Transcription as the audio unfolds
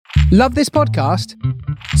Love this podcast?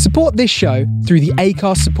 Support this show through the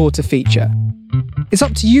Acast supporter feature. It's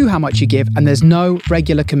up to you how much you give, and there's no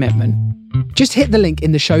regular commitment. Just hit the link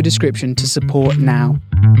in the show description to support now.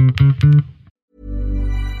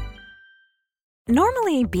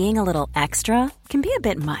 Normally, being a little extra can be a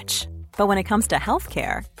bit much. But when it comes to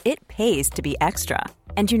healthcare, it pays to be extra.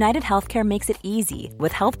 And United Healthcare makes it easy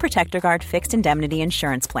with Health Protector Guard fixed indemnity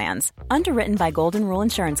insurance plans. Underwritten by Golden Rule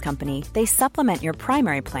Insurance Company, they supplement your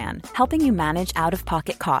primary plan, helping you manage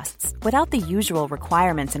out-of-pocket costs without the usual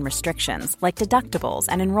requirements and restrictions like deductibles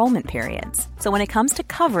and enrollment periods. So when it comes to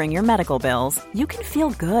covering your medical bills, you can feel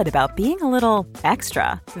good about being a little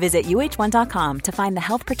extra. Visit uh1.com to find the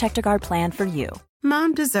Health Protector Guard plan for you.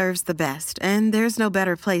 Mom deserves the best, and there's no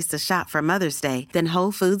better place to shop for Mother's Day than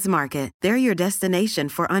Whole Foods Market. They're your destination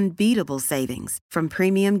for unbeatable savings, from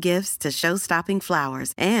premium gifts to show-stopping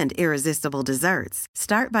flowers and irresistible desserts.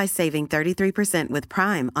 Start by saving 33% with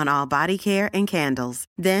Prime on all body care and candles.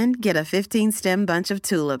 Then get a 15-stem bunch of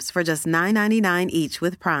tulips for just $9.99 each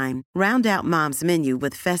with Prime. Round out Mom's menu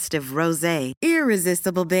with festive rosé,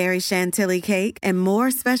 irresistible berry chantilly cake, and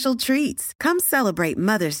more special treats. Come celebrate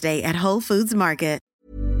Mother's Day at Whole Foods Market.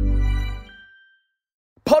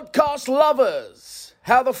 Podcast lovers,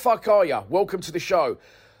 how the fuck are ya? Welcome to the show.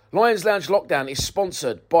 Lions Lounge Lockdown is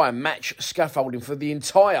sponsored by Match Scaffolding for the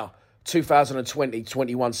entire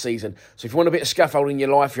 2020-21 season. So if you want a bit of scaffolding in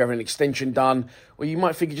your life, you're having an extension done, or you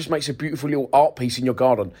might think it just makes a beautiful little art piece in your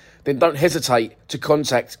garden, then don't hesitate to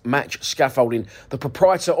contact Match Scaffolding. The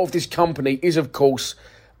proprietor of this company is, of course,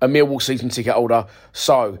 a Millwall season ticket holder,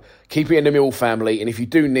 so keep it in the Millwall family. And if you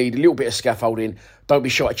do need a little bit of scaffolding, don't be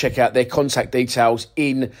shy to check out their contact details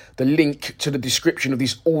in the link to the description of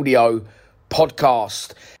this audio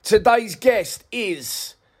podcast. Today's guest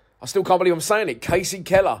is, I still can't believe I'm saying it, Kasey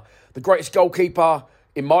Keller, the greatest goalkeeper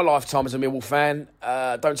in my lifetime as a Millwall fan.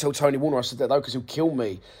 Don't tell Tony Warner I said that though, because he'll kill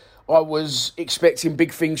me. I was expecting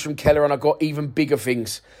big things from Keller, and I got even bigger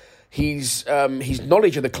things. His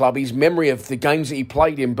knowledge of the club, his memory of the games that he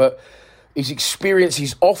played in, but his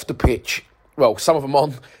experiences off the pitch, well, some of them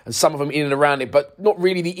on and some of them in and around it, but not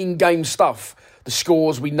really the in-game stuff. The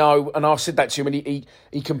scores we know, and I said that to him, and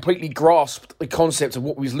he completely grasped the concept of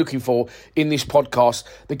what we was looking for in this podcast.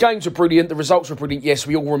 The games were brilliant, the results were brilliant, yes,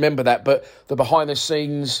 we all remember that, but the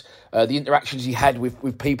behind-the-scenes, the interactions he had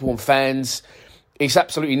with people and fans, it's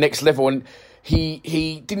absolutely next level. And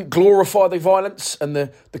He didn't glorify the violence and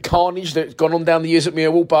the carnage that's gone on down the years at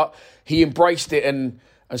Millwall, but he embraced it and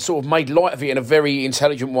sort of made light of it in a very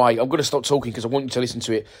intelligent way. I'm going to stop talking because I want you to listen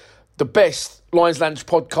to it. The best Lions Lounge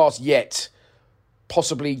podcast yet,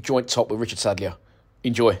 possibly joint top with Richard Sadlier.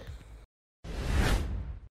 Enjoy.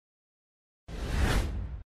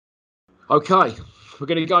 Okay, we're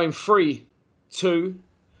going to go in 3, 2,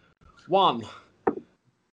 1.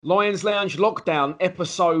 Lions Lounge Lockdown,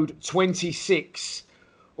 episode 26.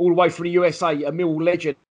 All the way from the USA, a Millwall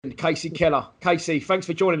legend, Kasey Keller. Kasey, thanks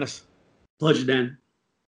for joining us. Pleasure, Dan.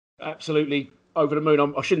 Absolutely over the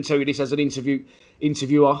moon. I shouldn't tell you this as an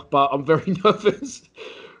interviewer, but I'm very nervous,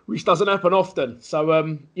 which doesn't happen often.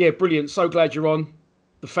 So, yeah, brilliant. So glad you're on.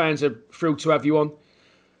 The fans are thrilled to have you on.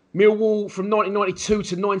 Millwall from 1992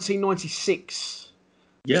 to 1996.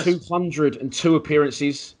 Yes. 202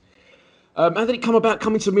 appearances. How did it come about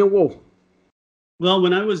coming to Millwall? Well,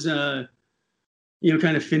 when I was, kind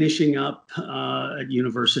of finishing up at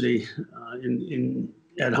university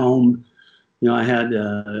at home, I had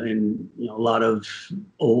a lot of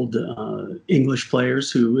old English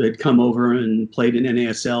players who had come over and played in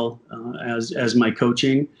NASL as my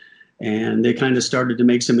coaching, and they kind of started to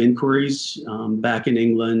make some inquiries back in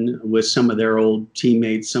England with some of their old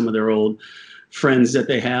teammates, some of their old friends that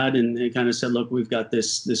they had, and they kind of said, look, we've got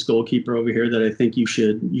this goalkeeper over here that I think you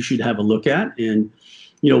should have a look at. And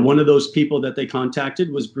one of those people that they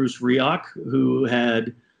contacted was Bruce Rioch, who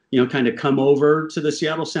had kind of come over to the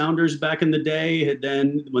Seattle Sounders back in the day. Had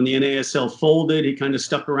then, when the NASL folded, he kind of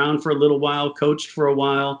stuck around for a little while, coached for a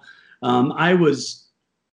while. I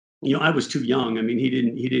was too young. I mean, he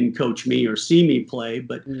didn't coach me or see me play,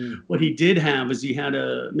 but what he did have is he had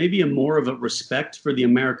maybe more of a respect for the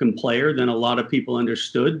American player than a lot of people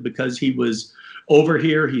understood, because he was over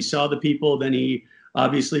here. He saw the people. Then he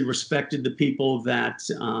obviously respected the people that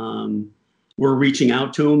were reaching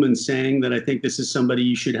out to him and saying that I think this is somebody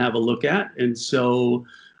you should have a look at. And so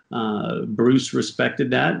Bruce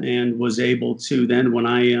respected that and was able to then, when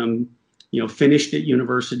I finished at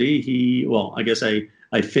university,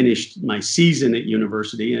 I finished my season at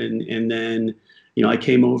university, and then, I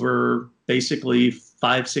came over basically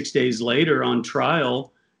 5-6 days later on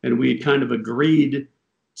trial, and we had kind of agreed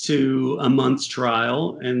to a month's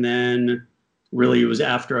trial. And then really, it was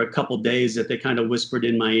after a couple days that they kind of whispered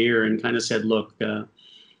in my ear and kind of said, look,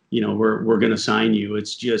 we're going to sign you.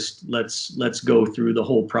 It's just, let's go through the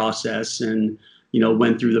whole process, and,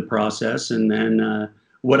 went through the process. And then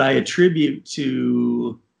what I attribute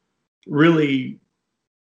to really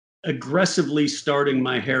aggressively starting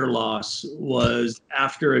my hair loss was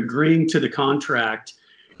after agreeing to the contract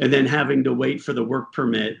and then having to wait for the work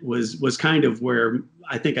permit was kind of where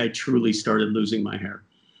I think I truly started losing my hair.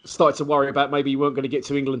 Started to worry about maybe you weren't going to get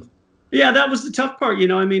to England. Yeah, that was the tough part.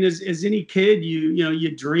 I mean, as any kid,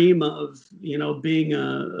 you dream of, being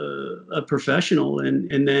a professional,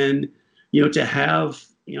 and then, to have,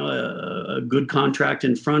 a good contract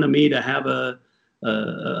in front of me, to have a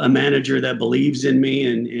manager that believes in me,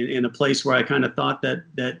 and in a place where I kind of thought that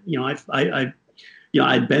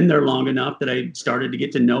I'd been there long enough that I started to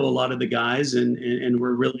get to know a lot of the guys, and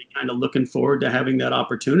we're really kind of looking forward to having that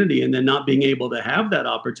opportunity, and then not being able to have that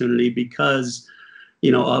opportunity because,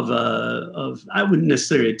 of I wouldn't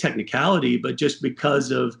necessarily a technicality, but just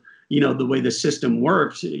because of, the way the system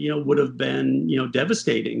worked, would have been,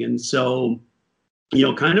 devastating. And so,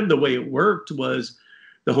 kind of the way it worked was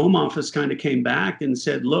the Home Office kind of came back and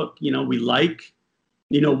said, look, we like,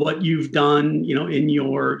 what you've done, in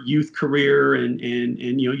your youth career.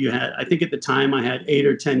 And you had, I think at the time I had 8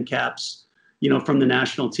 or 10 caps, from the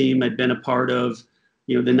national team. I'd been a part of,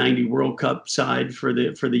 the 90 World Cup side for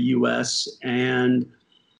the US. And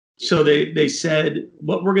so they said,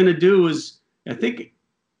 what we're going to do is, I think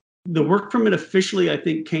the work permit officially, I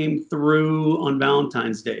think, came through on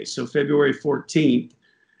Valentine's Day. So February 14th.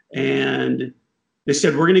 And they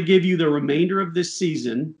said, we're going to give you the remainder of this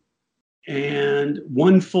season and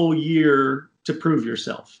 1 full year to prove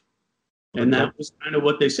yourself. And that was kind of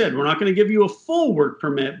what they said. We're not going to give you a full work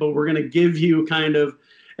permit, but we're going to give you kind of,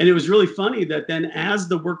 and it was really funny that then as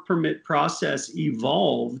the work permit process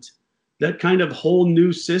evolved, that kind of whole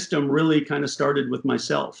new system really kind of started with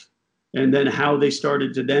myself. And then how they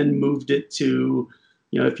started to then moved it to,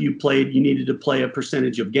 if you played, you needed to play a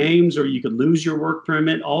percentage of games or you could lose your work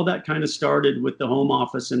permit. All that kind of started with the Home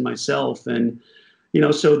Office and myself. And,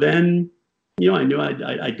 so then, I knew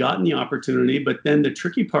I'd gotten the opportunity, but then the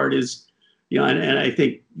tricky part is, and I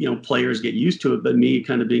think, players get used to it, but me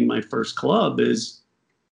kind of being my first club is,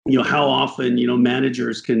 how often,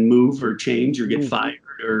 managers can move or change or get fired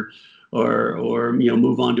or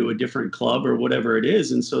move on to a different club or whatever it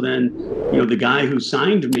is. And so then, the guy who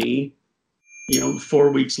signed me,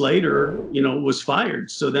 4 weeks later, was fired.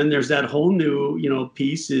 So then there's that whole new,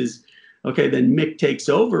 piece is, okay, then Mick takes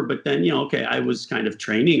over. But then, okay, I was kind of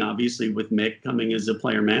training, obviously, with Mick coming as a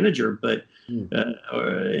player manager, but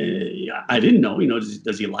I didn't know,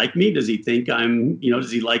 does he like me? Does he think I'm,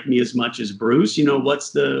 does he like me as much as Bruce?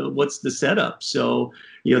 What's the setup? So,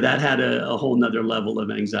 that had a whole nother level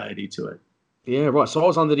of anxiety to it. Yeah, right. So I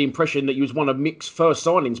was under the impression that you was one of Mick's first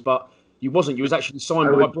signings, but you wasn't. You was actually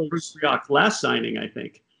signed by Bruce Rioch's last signing, I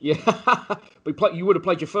think. Yeah, but you would have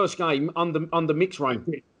played your first game under Mick's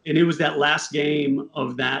reign. And it was that last game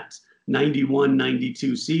of that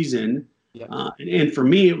 91-92 season. Yeah. And for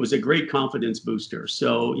me, it was a great confidence booster.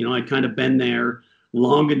 So, I'd kind of been there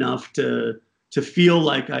long enough to feel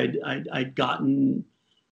like I'd gotten,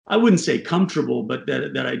 I wouldn't say comfortable, but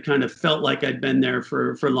that I'd kind of felt like I'd been there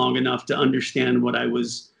for long enough to understand what I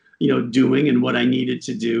was, doing and what I needed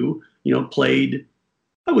to do. Played,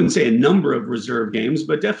 I wouldn't say a number of reserve games,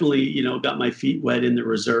 but definitely, got my feet wet in the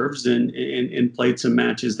reserves and played some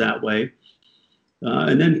matches that way.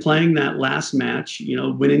 And then playing that last match,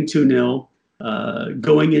 winning 2-0,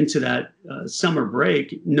 going into that summer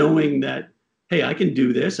break, knowing that, hey, I can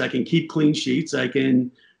do this. I can keep clean sheets. I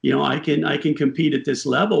can compete at this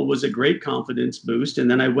level was a great confidence boost. And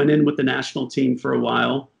then I went in with the national team for a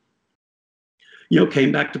while,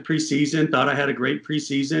 came back to preseason, thought I had a great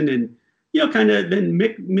preseason, and, kind of then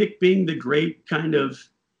Mick being the great kind of,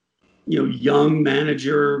 young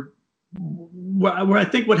manager, where I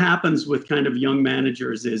think what happens with kind of young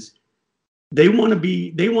managers is they want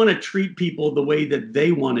to treat people the way that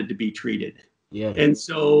they wanted to be treated. Yeah. And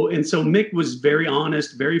so Mick was very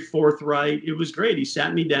honest, very forthright. It was great. He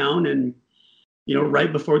sat me down and,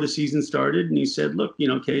 right before the season started, and he said, look,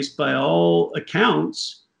 Case, by all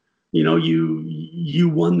accounts, you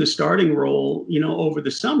won the starting role, over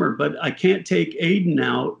the summer, but I can't take Aiden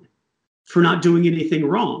out for not doing anything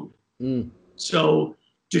wrong. So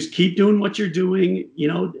just keep doing what you're doing, they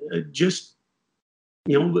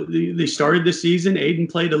started the season. Aiden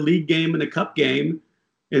played a league game and a cup game.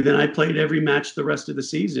 And then I played every match the rest of the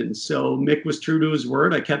season. So Mick was true to his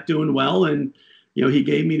word. I kept doing well, and he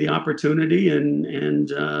gave me the opportunity,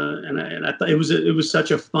 and I thought it was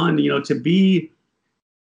such a fun,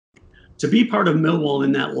 to be part of Millwall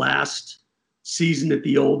in that last season at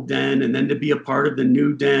the old Den, and then to be a part of the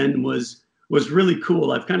new Den was really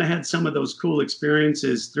cool. I've kind of had some of those cool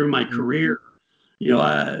experiences through my career.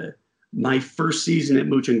 My first season at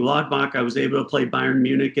Mönchengladbach, I was able to play Bayern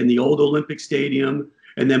Munich in the old Olympic Stadium,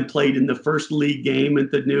 and then played in the first league game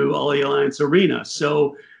at the new Allianz Arena.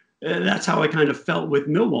 So that's how I kind of felt with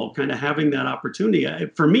Millwall, kind of having that opportunity.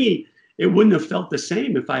 For me, it wouldn't have felt the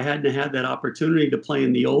same if I hadn't had that opportunity to play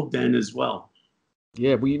in the old Den as well.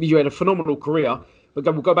 Yeah, well, you had a phenomenal career. But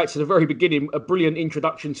we'll go back to the very beginning, a brilliant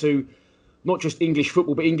introduction to not just English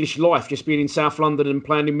football, but English life, just being in South London and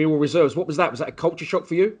playing in Millwall Reserves. What was that? Was that a culture shock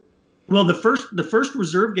for you? Well, the first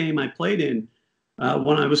reserve game I played in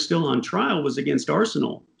when I was still on trial was against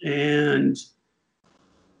Arsenal. And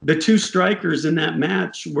the two strikers in that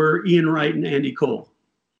match were Ian Wright and Andy Cole.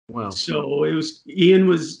 Wow. So Ian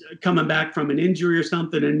was coming back from an injury or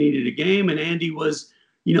something and needed a game. And Andy was,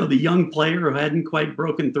 the young player who hadn't quite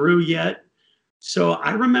broken through yet. So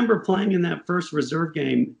I remember playing in that first reserve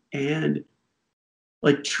game and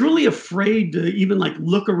truly afraid to even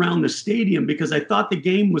look around the stadium, because I thought the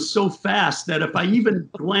game was so fast that if I even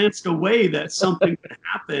glanced away, that something could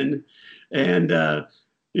happen. And,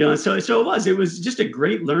 so it was just a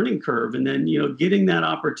great learning curve. And then, getting that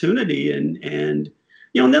opportunity and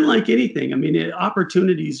then like anything,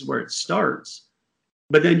 opportunity is where it starts,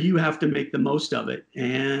 but then you have to make the most of it.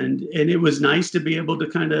 And it was nice to be able to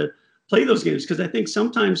kind of play those games, because I think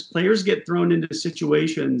sometimes players get thrown into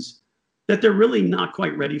situations that they're really not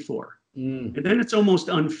quite ready for. And then it's almost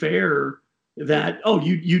unfair that,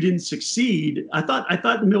 you didn't succeed. I thought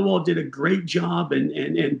Millwall did a great job,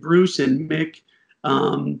 and Bruce and Mick,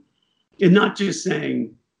 in not just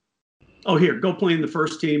saying, here, go play in the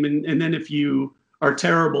first team. And then if you are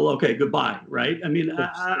terrible, okay, goodbye. Right.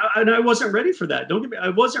 I wasn't ready for that. Don't get me, I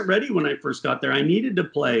wasn't ready when I first got there. I needed to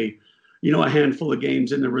play, a handful of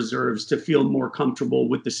games in the reserves to feel more comfortable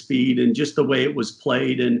with the speed and just the way it was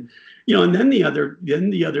played. And, and then the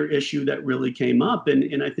other issue that really came up,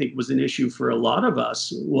 and I think was an issue for a lot of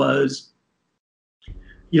us, was,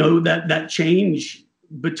 that change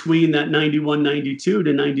between that 91-92 to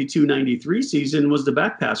 92-93 season was the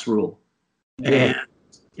back pass rule. Yeah.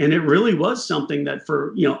 And it really was something that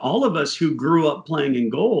for, all of us who grew up playing in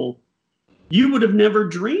goal, you would have never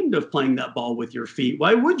dreamed of playing that ball with your feet.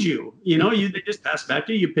 Why would you? They just pass back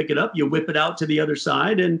to you, you pick it up, you whip it out to the other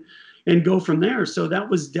side and go from there. So that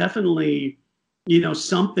was definitely,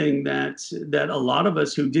 something that a lot of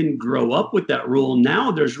us who didn't grow up with that rule,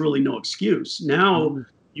 now there's really no excuse. Now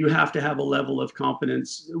you have to have a level of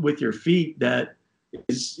confidence with your feet that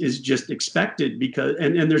is just expected, because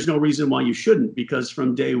and there's no reason why you shouldn't, because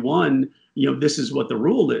from day one, this is what the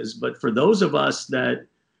rule is. But for those of us that,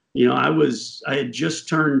 I had just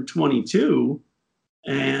turned 22,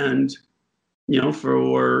 and,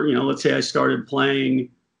 let's say I started playing,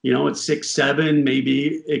 at 6, 7,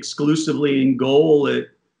 maybe exclusively in goal at,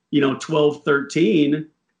 12, 13.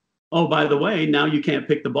 Oh, by the way, now you can't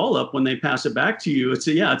pick the ball up when they pass it back to you. It's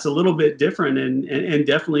a little bit different, and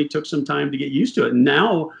definitely took some time to get used to it. And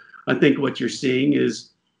now I think what you're seeing is,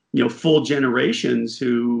 full generations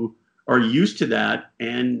who are used to that,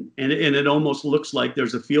 and it almost looks like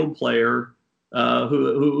there's a field player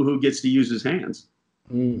who gets to use his hands.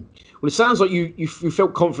 Well, it sounds like you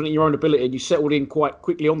felt confident in your own ability, and you settled in quite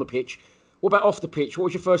quickly on the pitch. What about off the pitch? What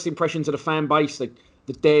was your first impressions of the fan base, the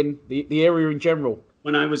Den, the area in general?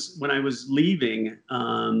 When I was leaving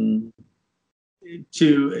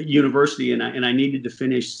to university, and I needed to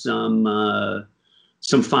finish some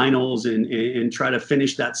finals and try to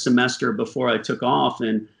finish that semester before I took off,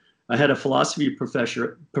 and I had a philosophy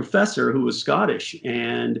professor who was Scottish,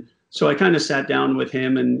 and so I kind of sat down with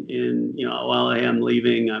him and well, hey, I'm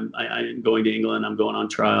leaving. I'm going to England. I'm going on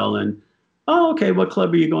trial. And, oh, okay, what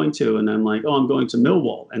club are you going to? And I'm like, I'm going to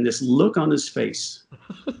Millwall. And this look on his face,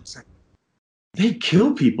 it's like, they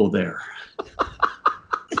kill people there.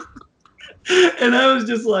 And I was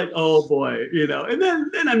just like, oh boy, and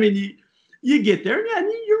then you get there, and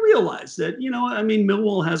you realize that,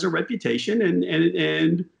 Millwall has a reputation,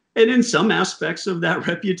 and in some aspects of that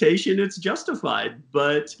reputation, it's justified.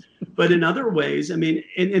 But in other ways, and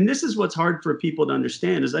this is what's hard for people to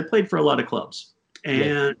understand, is I played for a lot of clubs,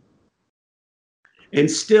 and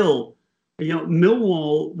still,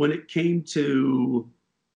 Millwall, when it came to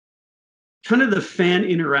kind of the fan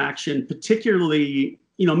interaction, particularly,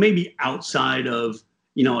 maybe outside of,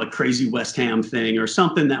 a crazy West Ham thing or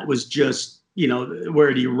something that was just, where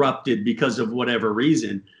it erupted because of whatever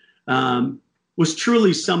reason, was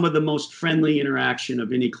truly some of the most friendly interaction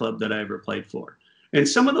of any club that I ever played for. And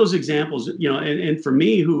some of those examples, and for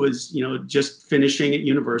me, who was, just finishing at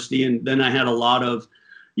university, and then I had a lot of,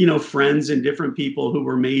 friends and different people who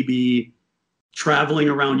were maybe traveling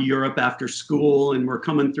around Europe after school and were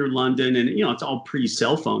coming through London, and, it's all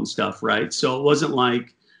pre-cell phone stuff, right? So it wasn't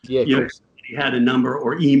like, somebody had a number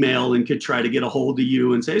or email and could try to get a hold of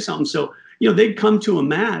you and say something. So, they'd come to a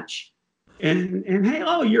match and hey,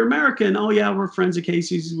 oh, you're American. Oh yeah, we're friends of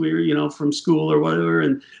Casey's. We're, from school or whatever.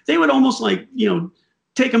 And they would almost like,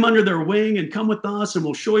 take them under their wing and come with us, and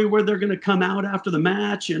we'll show you where they're going to come out after the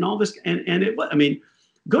match and all this.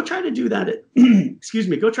 Go try to do that at,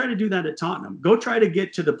 go try to do that at Tottenham. Go try to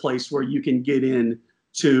get to the place where you can get in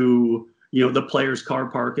to, the players' car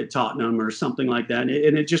park at Tottenham or something like that. And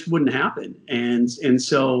it just wouldn't happen. And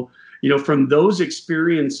so, from those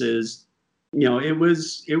experiences, it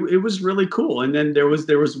was really cool. And then there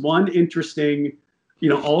was one interesting,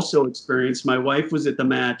 also experience. My wife was at the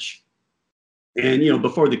match, and,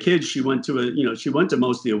 before the kids, she went to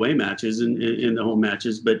most of the away matches and in the home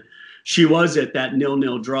matches, but she was at that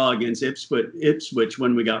 0-0 draw against Ipswich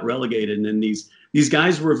when we got relegated. And these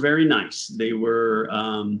guys were very nice. They were,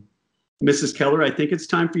 Mrs. Keller, I think it's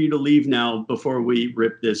time for you to leave now before we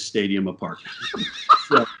rip this stadium apart.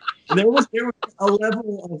 So there was a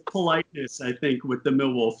level of politeness, I think, with the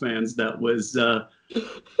Millwall fans that was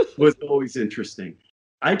always interesting.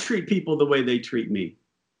 I treat people the way they treat me.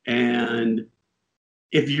 And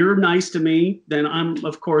if you're nice to me, then I'm,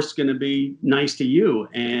 of course, going to be nice to you.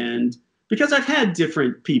 And because I've had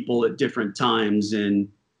different people at different times, and,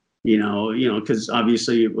 because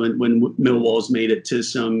obviously when Millwall's made it to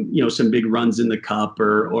some big runs in the cup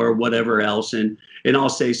or whatever else, and I'll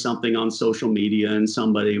say something on social media and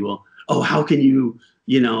somebody will, oh, how can you,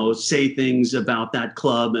 say things about that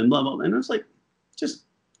club and blah, blah, blah. And I was like, just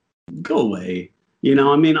go away. They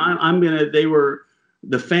were,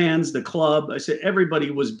 the fans, the club, I said, everybody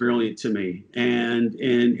was brilliant to me.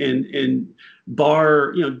 And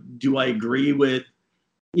bar, do I agree with,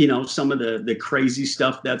 some of the crazy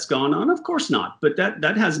stuff that's gone on? Of course not. But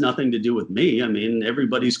that has nothing to do with me. I mean,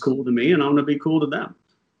 everybody's cool to me and I'm going to be cool to them.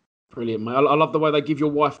 Brilliant, mate. I love the way they give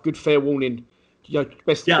your wife good fair warning.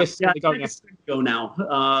 Best to go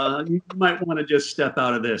now. You might want to just step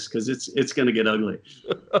out of this because it's going to get ugly.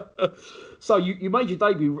 So you made your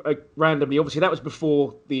debut randomly. Obviously, that was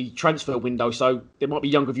before the transfer window. So there might be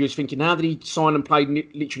younger viewers thinking, how did he sign and play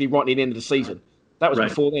literally right near the end of the season? That was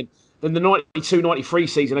before then. Then the 92-93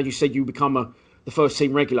 season, as you said, you become the first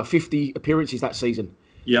team regular. 50 appearances that season.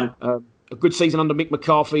 Yeah. A good season under Mick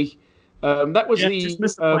McCarthy. That was just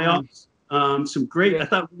missed the playoffs. Some great. Yeah. I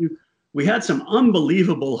thought we had some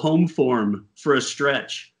unbelievable home form for a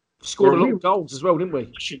stretch. Scored a lot of goals as well, didn't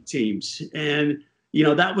we? Teams. And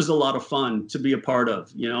that was a lot of fun to be a part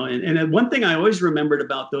of, and one thing I always remembered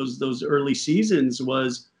about those early seasons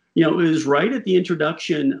was, it was right at the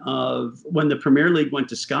introduction of when the Premier League went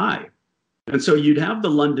to Sky. And so you'd have the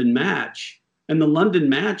London match, and the London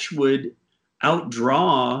match would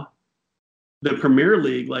outdraw the Premier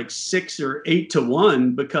League like 6 or 8 to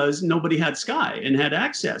 1 because nobody had Sky and had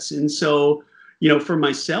access. And so, for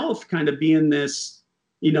myself, kind of being this,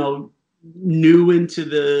 new into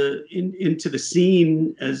the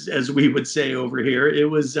scene, as we would say over here, it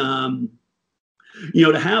was to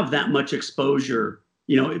have that much exposure,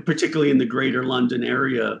 particularly in the greater London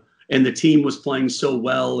area, and the team was playing so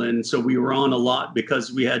well, and so we were on a lot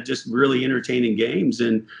because we had just really entertaining games,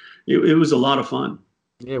 and it was a lot of fun.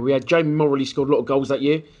 Yeah, we had Jamie Morley scored a lot of goals that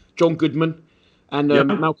year, John Goodman, and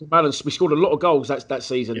Malcolm Balance. We scored a lot of goals that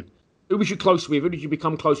season. Yeah. Who was you close with? Who did you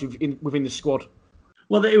become close with within the squad?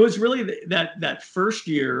 Well, it was really that first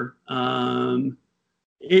year.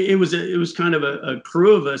 It was kind of a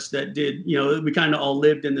crew of us that did. We kind of all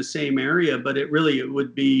lived in the same area, but it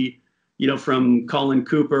would be, from Colin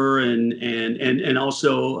Cooper and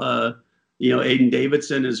also Aidan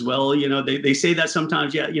Davidson as well. They say that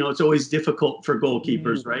sometimes, it's always difficult for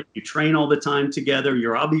goalkeepers, right? You train all the time together.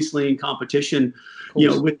 You're obviously in competition,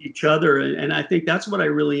 with each other, and I think that's what I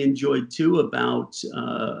really enjoyed too about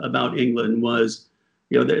England was.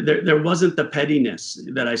 There wasn't the pettiness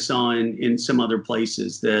that I saw in some other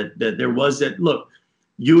places, that there was that, look,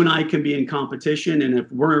 you and I can be in competition. And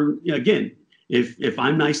if we're, again, if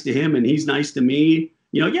I'm nice to him and he's nice to me,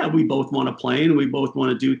 we both want to play and we both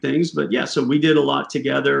want to do things. But so we did a lot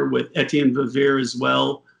together with Etienne Verveer as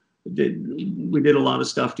well. We did a lot of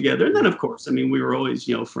stuff together. And then, of course, we were always,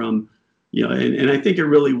 from, and I think it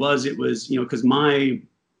was, because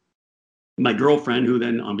my girlfriend, who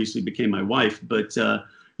then obviously became my wife, but,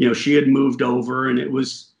 she had moved over, and it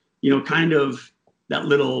was, kind of that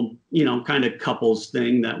little, kind of couples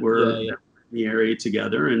thing that were in the area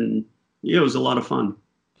together. And, Yeah, it was a lot of fun.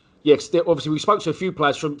 Yeah, obviously we spoke to a few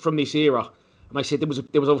players from this era, and they said there was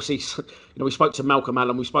obviously, we spoke to Malcolm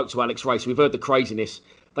Allen, we spoke to Alex Ray, so we've heard the craziness.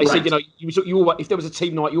 They said, you always, if there was a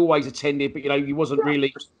team night, you always attended, but you wasn't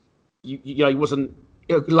really, you wasn't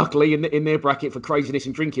luckily in their bracket for craziness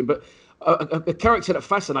and drinking. But a character that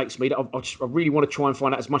fascinates me that I really want to try and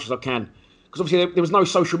find out as much as I can, because obviously there was no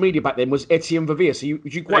social media back then, was Etienne Verveer. So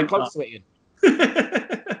was you quite close to Etienne?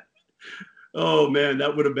 Oh man,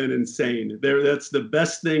 that would have been insane. That's the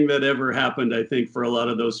best thing that ever happened, I think, for a lot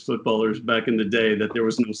of those footballers back in the day, that there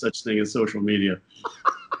was no such thing as social media.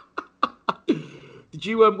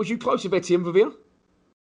 Was you close with Etienne Verveer?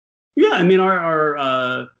 Yeah, I mean,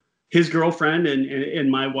 our his girlfriend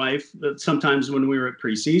and my wife, sometimes when we were at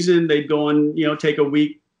preseason, they'd go and, take a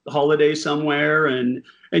week holiday somewhere, and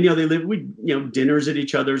we dinners at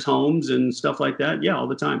each other's homes and stuff like that. Yeah, all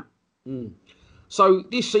the time. Mm. So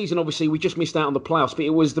this season, obviously, we just missed out on the playoffs, but it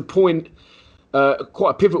was the point, quite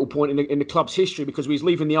a pivotal point in the club's history, because we was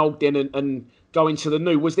leaving the old den and going to the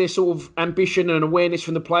new. Was there sort of ambition and awareness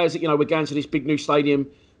from the players that, we're going to this big new stadium,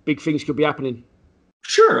 big things could be happening?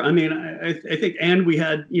 Sure. I mean, I think, and we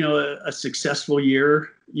had, a successful year,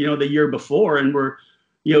 the year before, and we're,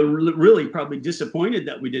 really probably disappointed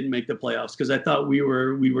that we didn't make the playoffs, because I thought we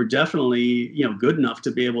were definitely, good enough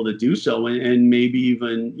to be able to do so, and maybe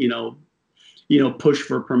even, push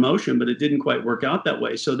for promotion, but it didn't quite work out that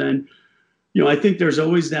way. So then, I think there's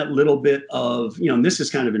always that little bit of, and this is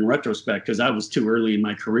kind of in retrospect, because I was too early in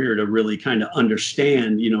my career to really kind of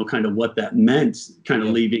understand, kind of what that meant, kind of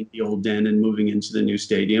leaving the old den and moving into the new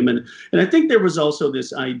stadium. And I think there was also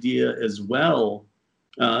this idea as well,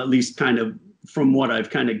 at least kind of from what I've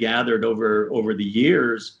kind of gathered over the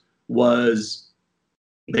years, was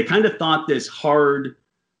they kind of thought this hard,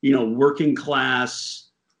 working class,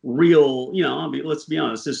 real, let's be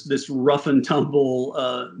honest, this rough and tumble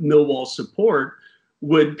Millwall support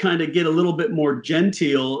would kind of get a little bit more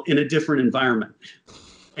genteel in a different environment.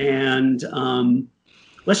 And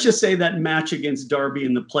let's just say that match against Derby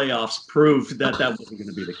in the playoffs proved that wasn't going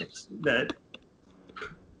to be the case. That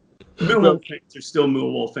Millwall fans are still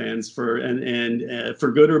Millwall fans for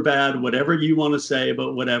good or bad, whatever you want to say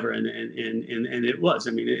about whatever. And it was,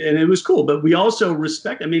 and it was cool, but we also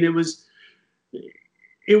respect,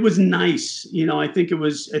 it was nice. I think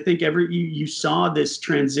you saw this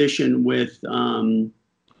transition with, with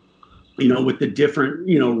the different,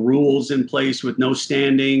 rules in place, with no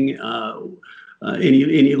standing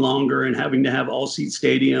any longer, and having to have all seat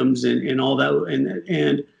stadiums and all that.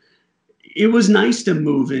 And it was nice to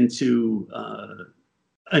move into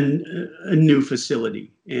a new facility,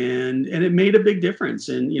 and it made a big difference.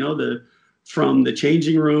 And, from the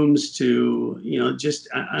changing rooms to, just,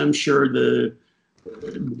 I'm sure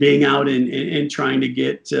being out and trying to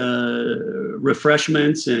get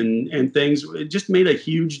refreshments and things, it just made a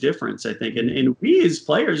huge difference, I think. And we as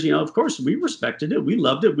players, of course, we respected it. We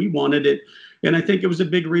loved it. We wanted it. And I think it was a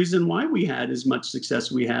big reason why we had as much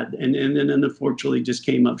success we had. And then unfortunately just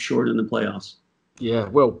came up short in the playoffs. Yeah.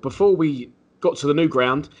 Well, before we got to the new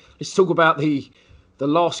ground, let's talk about the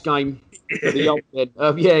last game. The old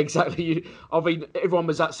yeah, exactly.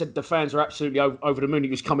 Everyone said the fans are absolutely over the moon.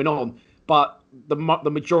 He was coming on. But the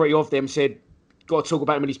majority of them said, got to talk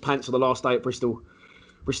about him in his pants on the last day at Bristol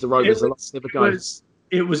Rovers.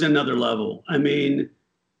 It was another level. And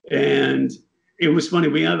it was funny.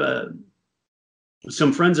 We have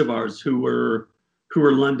some friends of ours who were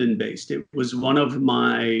London based. It was one of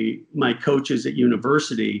my coaches at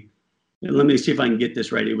university. And let me see if I can get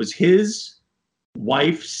this right. It was his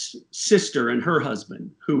wife's sister and her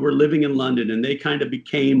husband who were living in London, and they kind of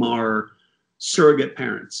became our surrogate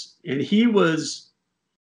parents. And he was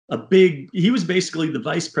basically the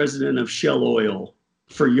vice president of Shell Oil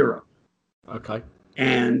for Europe. Okay.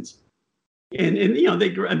 And the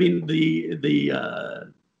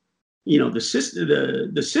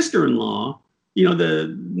sister-in-law,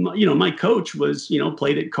 my coach was,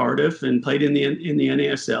 played at Cardiff and played in the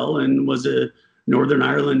NASL and was a Northern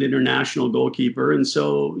Ireland international goalkeeper. And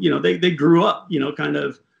so, they grew up, kind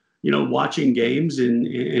of, watching games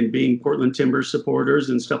and being Portland Timbers supporters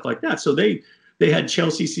and stuff like that. So they had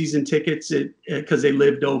Chelsea season tickets because they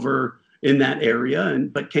lived over in that area,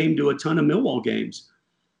 but came to a ton of Millwall games.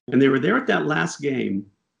 And they were there at that last game.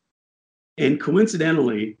 And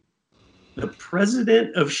coincidentally, the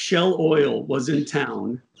president of Shell Oil was in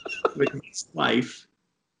town with his wife,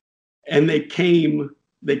 and they came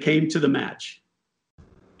to the match.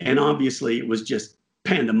 And obviously it was just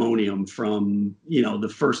pandemonium from, the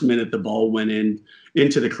first minute the ball went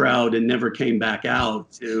into the crowd and never came back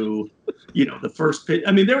out to, the first pitch.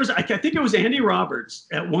 I think it was Andy Roberts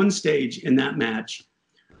at one stage in that match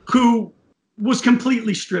who was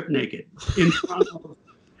completely stripped naked in front of,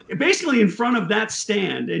 basically in front of that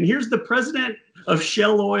stand. And here's the president of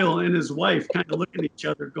Shell Oil and his wife kind of looking at each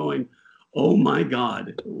other going, oh my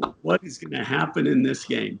God, what is going to happen in this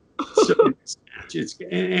game? So in this match,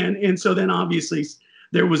 and so then obviously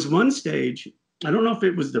there was one stage, I don't know if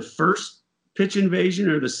it was the first pitch invasion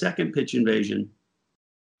or the second pitch invasion,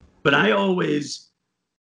 but I always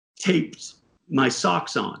taped my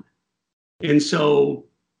socks on. And so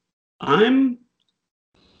I've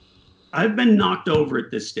been knocked over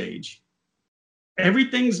at this stage.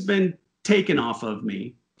 Everything's been taken off of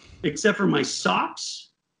me except for my socks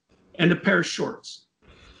and a pair of shorts.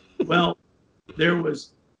 Well, there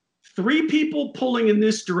was 3 people pulling in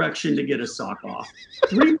this direction to get a sock off,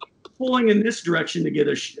 3 people pulling in this direction to get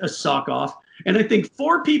a sock off, and I think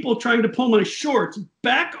 4 people trying to pull my shorts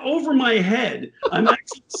back over my head. I'm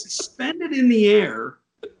actually suspended in the air.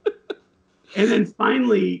 And then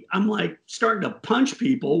finally, I'm like starting to punch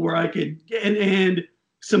people where I could, and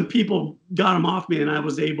some people got them off me, and I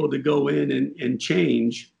was able to go in and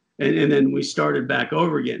change. And then we started back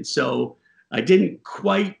over again. So I didn't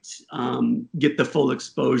quite get the full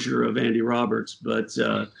exposure of Andy Roberts, but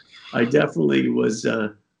I definitely was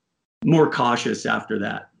more cautious after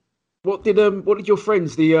that. What did your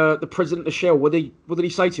friends, the president of Shell, what did he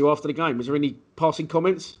say to you after the game? Was there any passing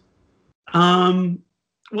comments?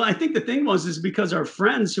 Well, I think the thing is because our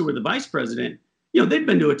friends who were the vice president, they'd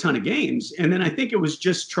been to a ton of games. And then I think it was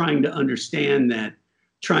just trying to understand that,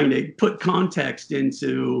 trying to put context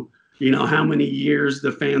into, how many years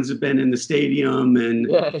the fans have been in the stadium. And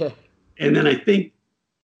and then I think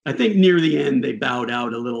near the end, they bowed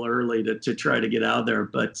out a little early to try to get out there.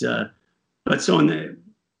 But so in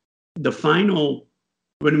the final,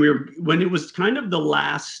 when it was kind of the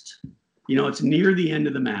last, it's near the end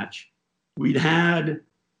of the match, we'd had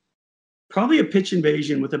probably a pitch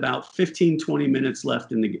invasion with about 15, 20 minutes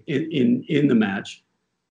left in the match.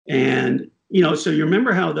 And, so you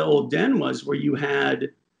remember how the old den was, where you had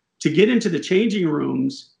to get into the changing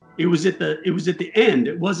rooms. It was at the end.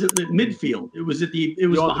 It wasn't at midfield. It was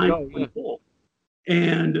behind the goal.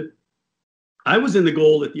 And I was in the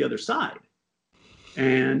goal at the other side.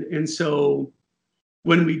 And so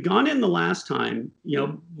when we'd gone in the last time,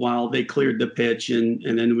 while they cleared the pitch and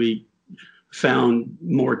then we found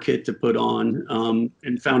more kit to put on,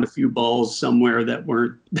 and found a few balls somewhere that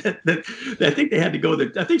weren't that I think they had to go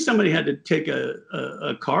there. I think somebody had to take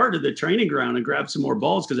a car to the training ground and grab some more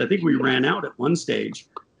balls, because I think we ran out at one stage.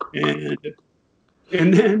 And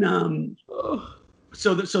then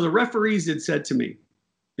so the referees had said to me,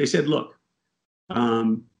 they said, look,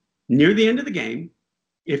 near the end of the game,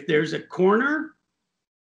 if there's a corner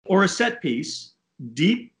or a set piece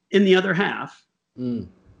deep in the other half,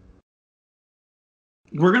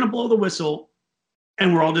 we're going to blow the whistle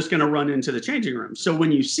and we're all just going to run into the changing room. So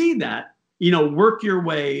when you see that, work your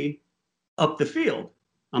way up the field.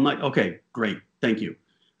 I'm like, okay, great. Thank you.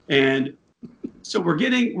 And so we're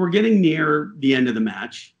getting near the end of the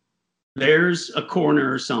match. There's a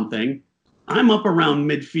corner or something. I'm up around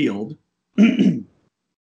midfield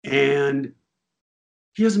and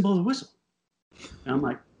he doesn't blow the whistle. And I'm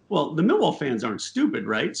like, well, the Millwall fans aren't stupid,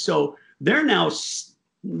 right? So they're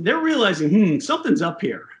realizing, something's up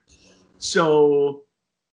here. So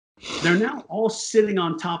they're now all sitting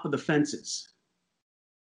on top of the fences.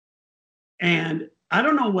 And I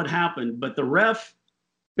don't know what happened, but the ref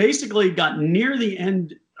basically got near the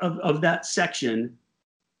end of that section,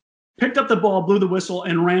 picked up the ball, blew the whistle,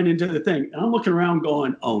 and ran into the thing. And I'm looking around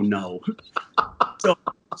going, oh no.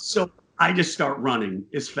 So I just start running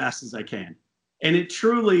as fast as I can. And it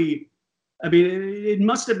truly, it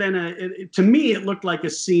must have been to me, it looked like a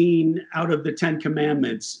scene out of the 10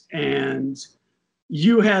 Commandments. And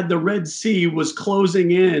you had the Red Sea was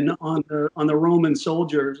closing in on the Roman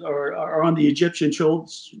soldiers or on the Egyptian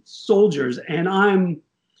soldiers. And I'm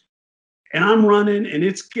running and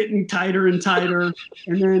it's getting tighter and tighter.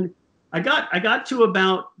 And then I got to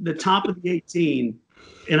about the top of the 18.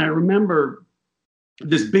 And I remember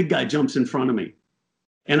this big guy jumps in front of me.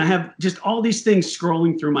 And I have just all these things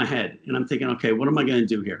scrolling through my head. And I'm thinking, okay, what am I going to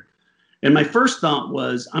do here? And my first thought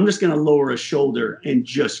was, I'm just going to lower a shoulder and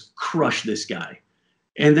just crush this guy.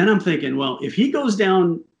 And then I'm thinking, well, if he goes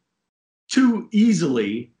down too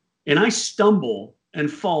easily and I stumble and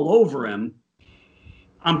fall over him,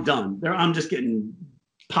 I'm done. I'm just getting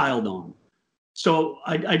piled on. So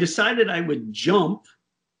I decided I would jump,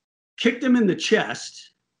 kicked him in the chest.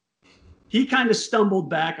 He kind of stumbled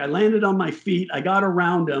back. I landed on my feet. I got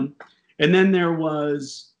around him. And then there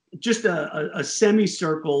was just a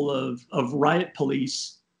semicircle of riot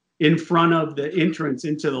police in front of the entrance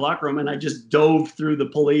into the locker room, and I just dove through the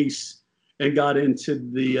police and got into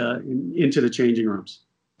the changing rooms.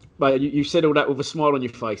 Mate, you said all that with a smile on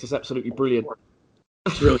your face. It's absolutely brilliant.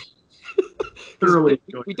 It's really thoroughly.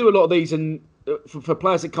 We do a lot of these, and for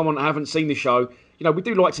players that come on that haven't seen the show, we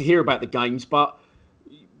do like to hear about the games, but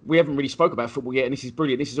we haven't really spoke about football yet, and this is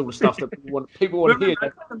brilliant. This is all the stuff that people want to hear. I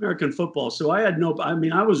played American football, so I had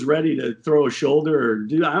I was ready to throw a shoulder or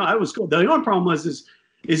do. I was cool. The only problem is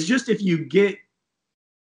just if you get.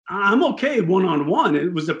 I'm okay one-on-one.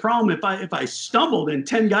 It was the problem if I stumbled and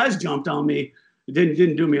 10 guys jumped on me. It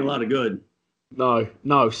didn't do me a lot of good.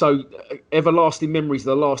 No. So everlasting memories of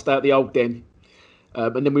the last day at the old Den.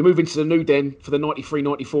 And then we move into the new Den for the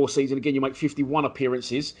 93-94 season. Again, you make 51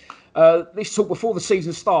 appearances. This talk before the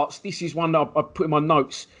season starts. This is one that I put in my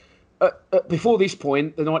notes. Before this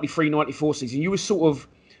point, the 93-94 season, you were sort of,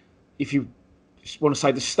 if you want to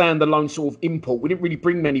say, the standalone sort of import. We didn't really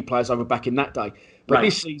bring many players over back in that day. But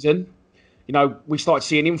This season, we started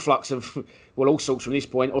seeing influx of, all sorts from this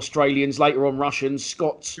point. Australians, later on Russians,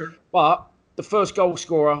 Scots. Sure. But the first goal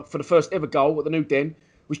scorer for the first ever goal at the new Den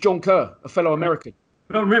was John Kerr, a fellow American.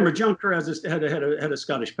 Well, remember, John Kerr had a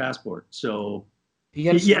Scottish passport, so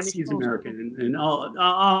he's American, and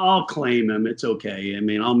I'll claim him. It's okay. I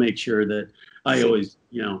mean, I'll make sure that I always,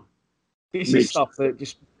 This is stuff that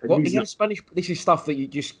just Spanish. This is stuff that you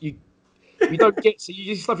don't get. So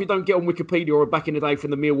this is stuff you don't get on Wikipedia or back in the day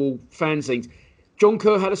from the Millwall fanzines. John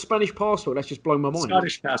Kerr had a Spanish passport. That's just blown my mind.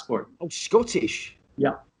 Scottish passport. Oh, Scottish.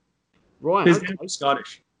 Yeah. Right. His dad was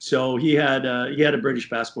Scottish, so he had a British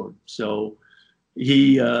passport. So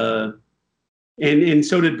he and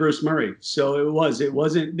so did Bruce Murray. So it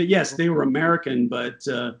wasn't. Yes, they were American, but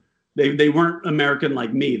they weren't American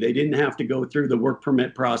like me. They didn't have to go through the work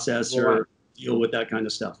permit process or deal with that kind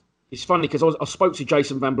of stuff. It's funny because I spoke to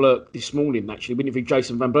Jason Van Blurk this morning, actually. We interviewed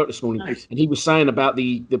Jason Van Blurk this morning. Nice. And he was saying about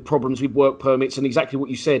the problems with work permits and exactly what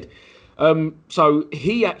you said. So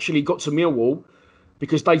he actually got to Millwall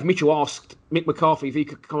because Dave Mitchell asked Mick McCarthy if he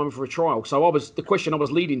could come over for a trial. So the question I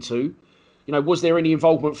was leading to, was there any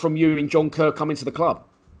involvement from you in John Kerr coming to the club?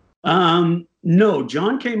 No,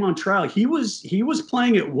 John came on trial. He was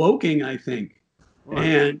playing at Woking, I think.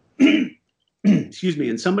 Right. And excuse me,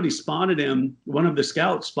 and somebody spotted him. One of the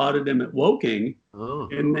scouts spotted him at Woking,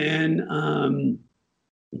 and then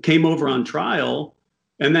came over on trial.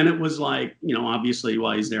 And then it was like, obviously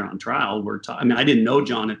while he's there on trial, I didn't know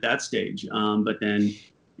John at that stage, but then,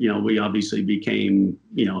 we obviously became,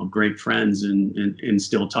 great friends and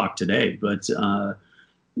still talk today.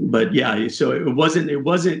 But yeah, so it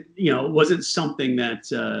wasn't something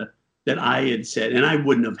that I had said, and I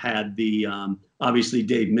wouldn't have had the obviously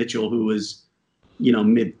Dave Mitchell, who was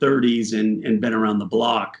mid 30s and been around the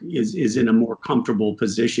block, is in a more comfortable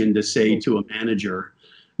position to say to a manager,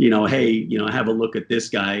 hey, have a look at this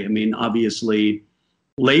guy. I mean, obviously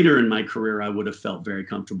later in my career, I would have felt very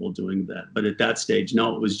comfortable doing that. But at that stage,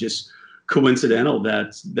 no, it was just coincidental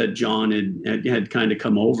that John had kind of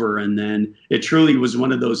come over. And then it truly was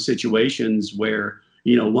one of those situations where,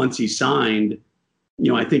 once he signed,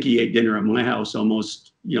 I think he ate dinner at my house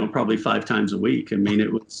almost, probably 5 times a week. I mean,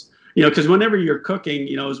 it was, because whenever you're cooking,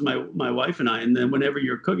 it was my wife and I, and then whenever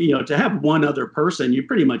you're cooking, to have one other person, you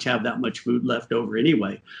pretty much have that much food left over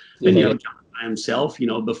anyway. And, John by himself,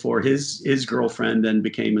 before his girlfriend then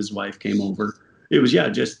became his wife came over, it was,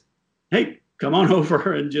 just, hey, come on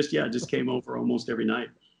over, and just came over almost every night.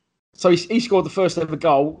 So he scored the first ever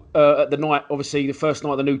goal at the night, obviously the first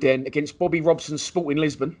night of the new Den against Bobby Robson's Sporting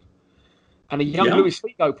Lisbon. And a young Luis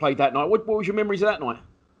Figo played that night. What was your memories of that night?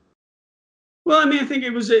 Well, I mean, I think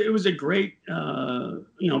it was a great,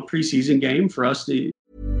 preseason game for us to.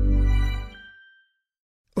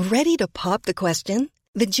 Ready to pop the question?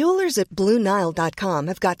 The jewelers at BlueNile.com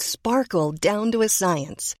have got sparkle down to a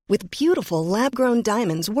science with beautiful lab-grown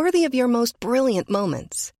diamonds worthy of your most brilliant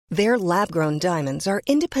moments. Their lab-grown diamonds are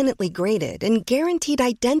independently graded and guaranteed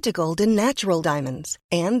identical to natural diamonds,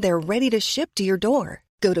 and they're ready to ship to your door.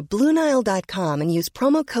 Go to BlueNile.com and use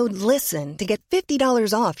promo code LISTEN to get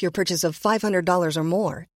 $50 off your purchase of $500 or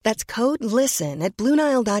more. That's code LISTEN at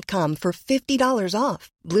BlueNile.com for $50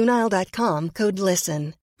 off. BlueNile.com, code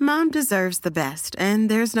LISTEN. Mom deserves the best, and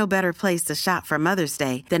there's no better place to shop for Mother's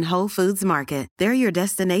Day than Whole Foods Market. They're your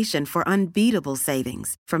destination for unbeatable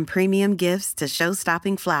savings, from premium gifts to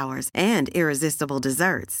show-stopping flowers and irresistible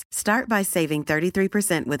desserts. Start by saving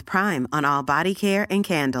 33% with Prime on all body care and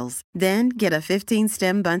candles. Then get a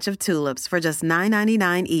 15-stem bunch of tulips for just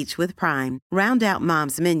 $9.99 each with Prime. Round out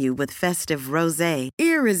Mom's menu with festive rosé,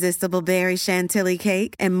 irresistible berry chantilly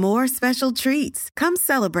cake, and more special treats. Come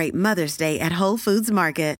celebrate Mother's Day at Whole Foods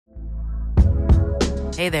Market.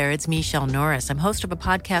 Hey there, it's Michelle Norris. I'm host of a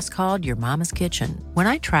podcast called Your Mama's Kitchen. When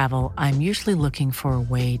I travel, I'm usually looking for a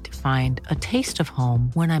way to find a taste of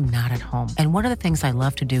home when I'm not at home. And one of the things I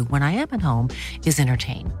love to do when I am at home is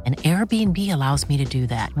entertain. And Airbnb allows me to do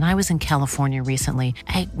that. When I was in California recently,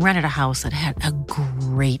 I rented a house that had a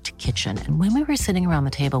great kitchen. And when we were sitting around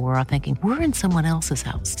the table, we were all thinking, we're in someone else's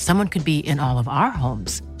house. Someone could be in all of our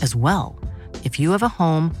homes as well. If you have a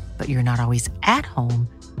home, but you're not always at home,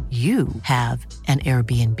 you have an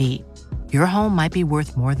Airbnb. Your home might be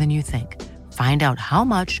worth more than you think. Find out how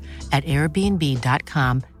much at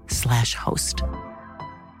airbnb.com/host.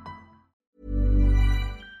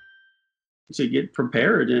 To get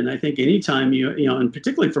prepared. And I think anytime you know, and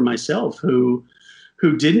particularly for myself who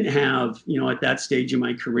didn't have, you know, at that stage in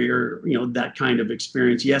my career, you know, that kind of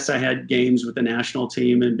experience. Yes, I had games with the national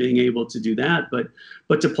team and being able to do that, but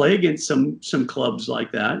to play against some clubs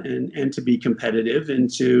like that and to be competitive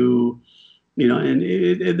and to, you know,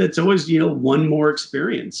 and that's always, you know, one more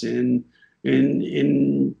experience. And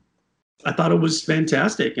I thought it was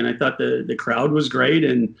fantastic. And I thought the crowd was great.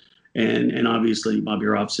 And obviously Bobby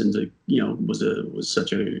Robson's was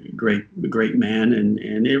such a great man,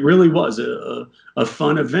 and it really was a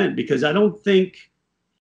fun event, because I don't think,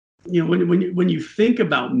 you know, when you think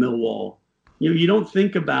about Millwall, you know, you don't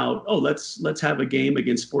think about, oh, let's have a game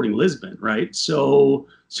against Sporting Lisbon, right? So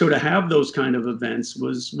to have those kind of events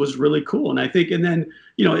was really cool. And I think, and then,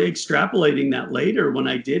 you know, extrapolating that later when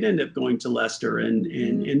I did end up going to Leicester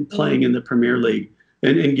and playing in the Premier League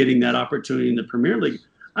and getting that opportunity in the Premier League,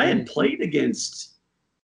 I had played against,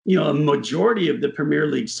 you know, a majority of the Premier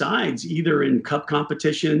League sides, either in cup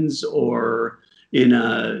competitions or in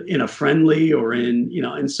a friendly or in, you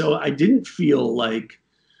know, and so I didn't feel like,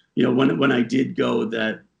 you know, when I did go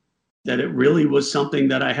that it really was something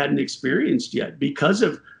that I hadn't experienced yet, because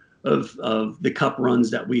of the cup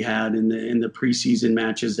runs that we had in the preseason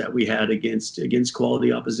matches that we had against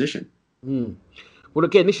quality opposition. Mm. Well,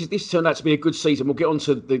 again, this turned out to be a good season. We'll get on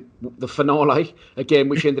to the finale again,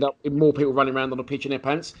 which ended up in more people running around on the pitch in their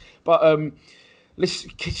pants. But let's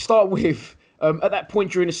start with at that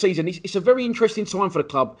point during the season. It's a very interesting time for the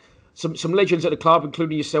club. Some legends at the club,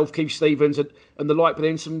 including yourself, Keith Stevens, and the like. But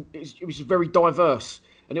then it was very diverse,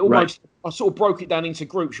 and it almost I sort of broke it down into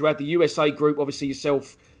groups. You had the USA group, obviously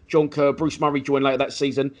yourself, John Kerr, Bruce Murray joined later that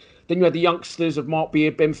season. Then you had the youngsters of Mark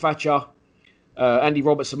Beard, Ben Thatcher, Andy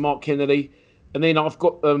Robertson, Mark Kennedy. And then I've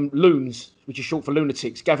got Loons, which is short for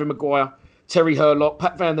Lunatics, Gavin Maguire, Terry Hurlock,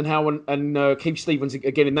 Pat Van Houten, and Keith Stevens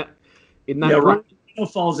again in that. Yeah, Rhino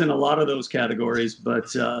falls in a lot of those categories,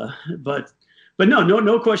 but no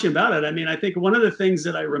question about it. I mean, I think one of the things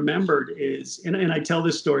that I remembered is, and I tell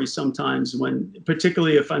this story sometimes when,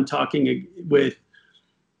 particularly if I'm talking with,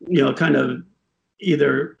 you know, kind of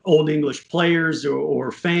either old English players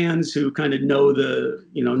or fans who kind of know the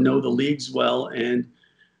leagues well, and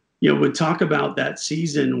you know, would talk about that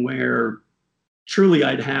season where truly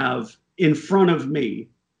I'd have in front of me,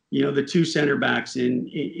 you know, the two center backs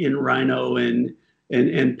in Rhino and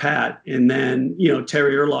Pat, and then, you know,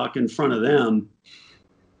 Terry Hurlock in front of them.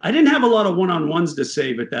 I didn't have a lot of one-on-ones to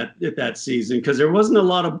save at that season, because there wasn't a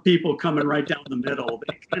lot of people coming right down the middle.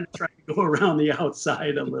 They kind of tried to go around the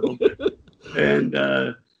outside a little bit. And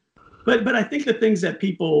but I think the things that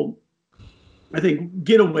people, I think,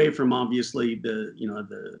 get away from, obviously the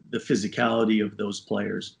physicality of those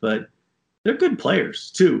players, but they're good players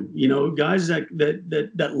too. You know, guys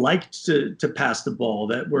that liked to pass the ball,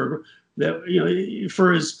 that you know,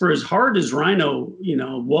 for as hard as Rhino, you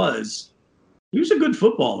know, was, he was a good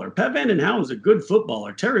footballer. Pat Van Houten was a good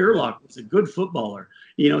footballer. Terry Hurlock was a good footballer.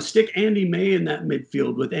 You know, stick Andy May in that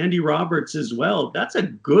midfield with Andy Roberts as well. That's a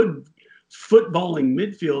good footballing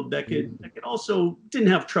midfield that could also didn't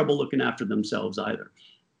have trouble looking after themselves either.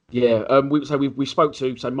 Yeah, we spoke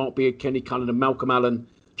to Mark Beard, Kenny Cullen, and Malcolm Allen,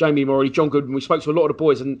 Jamie Morley, John Goodman. We spoke to a lot of the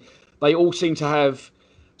boys, and they all seem to have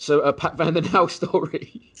a Pat Van Houten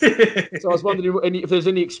story. So I was wondering if there's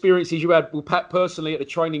any experiences you had with Pat personally at the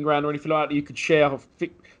training ground or anything like that you could share,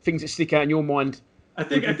 things that stick out in your mind. I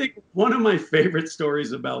think one of my favorite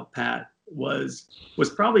stories about Pat was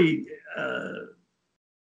probably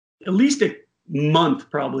at least a month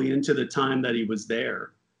probably into the time that he was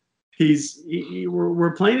there.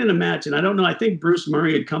 We're playing in a match, and I don't know, I think Bruce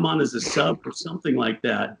Murray had come on as a sub or something like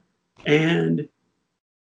that. And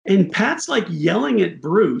Pat's like yelling at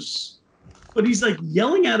Bruce, but he's like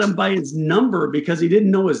yelling at him by his number because he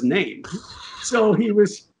didn't know his name. So he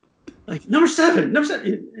was like, number seven.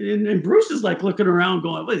 And Bruce is like looking around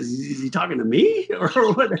going, what, is he talking to me or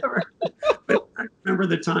whatever? But I remember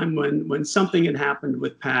the time when something had happened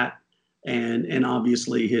with Pat, and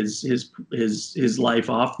obviously his life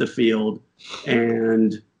off the field.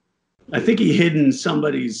 And I think he hid in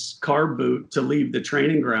somebody's car boot to leave the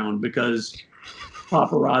training ground because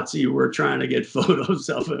paparazzi were trying to get photos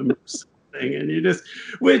of him or something. And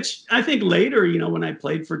which I think later, when I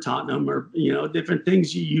played for Tottenham or, different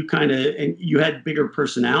things, you kind of, and you had bigger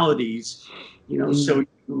personalities, so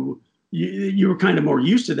you were kind of more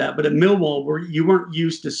used to that. But at Millwall, you weren't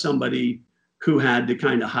used to somebody who had to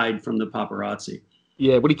kind of hide from the paparazzi.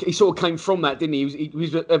 Yeah, well, he sort of came from that, didn't he? He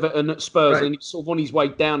was at Everton, at Spurs, right. And he was sort of on his way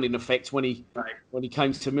down, in effect, when he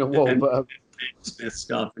came to Millwall. And Smith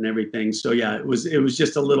stuff and everything. So yeah, it was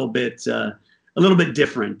just a little bit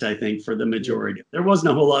different, I think, for the majority. There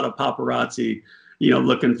wasn't a whole lot of paparazzi,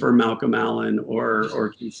 looking for Malcolm Allen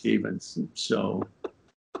or Keith Stevens. So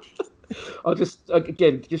I'll just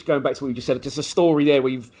going back to what you just said, just a story there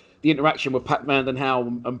where the interaction with Pat Vanden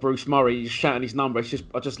Hauwe and Bruce Murray, he's shouting his number.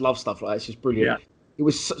 I just love stuff like that. It's just brilliant. Yeah. It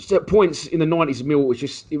was at points in the 90s.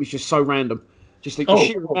 It was just so random. Just the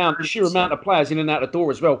sheer amount of players in and out the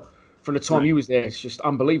door as well from the time he was there. It's just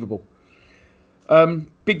unbelievable.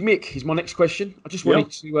 Big Mick is my next question. I just wanted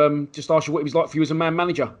to just ask you what it was like for you as a man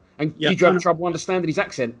manager, and did you have trouble understanding his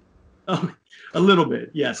accent? Oh, a little bit,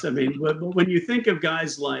 yes. I mean, when you think of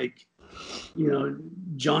guys like,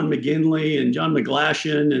 John McGinley and John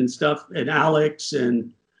McGlashan and stuff, and Alex,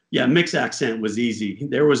 and Mick's accent was easy.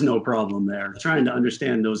 There was no problem there. Trying to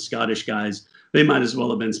understand those Scottish guys, they might as well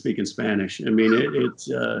have been speaking Spanish. I mean, it's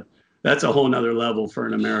that's a whole nother level for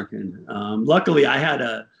an American. Luckily, I had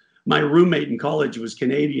my roommate in college was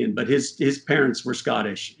Canadian, but his parents were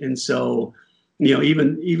Scottish, and so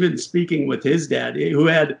even speaking with his dad, who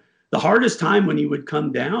had the hardest time when he would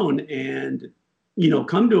come down and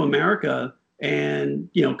come to America and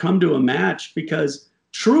come to a match, because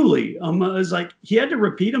truly it was like he had to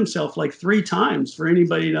repeat himself like 3 times for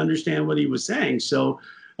anybody to understand what he was saying. So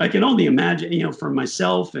I can only imagine, for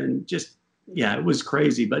myself, and just it was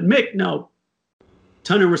crazy. But Mick,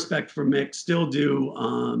 ton of respect for Mick, still do.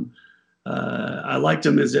 I liked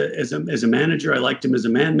him as a manager. I liked him as a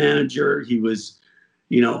man manager. He was,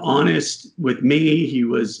 honest with me. He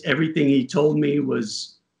was, everything he told me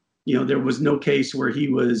was, there was no case where he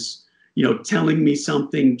was, telling me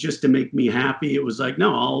something just to make me happy. It was like,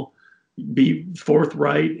 no, I'll be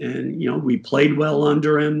forthright. And, we played well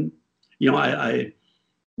under him.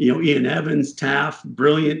 Ian Evans, Taff,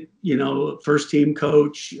 brilliant, first team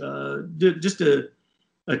coach, just a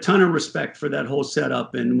ton of respect for that whole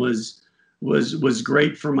setup, and was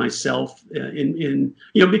great for myself in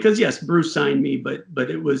because yes, Bruce signed me, but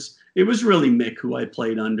it was really Mick who I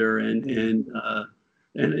played under, and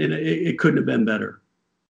it couldn't have been better.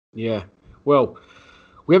 Yeah. Well,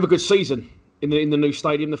 we have a good season in the new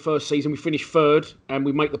stadium. The first season we finished 3rd, and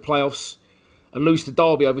we make the playoffs and lose to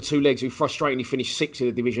Derby over 2 legs, who frustratingly finished 6th in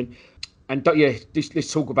the division. And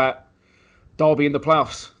let's talk about Derby in the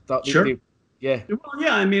playoffs. Sure. Yeah. Well,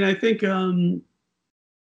 yeah. I mean, I think we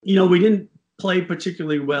didn't play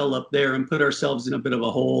particularly well up there and put ourselves in a bit of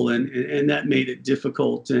a hole, and that made it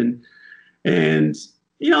difficult. And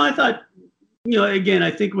I thought, again,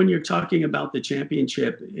 I think when you're talking about the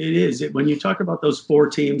championship, when you talk about those 4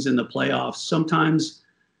 teams in the playoffs, sometimes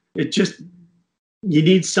you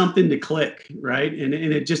need something to click, right? And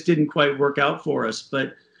it just didn't quite work out for us.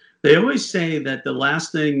 But they always say that the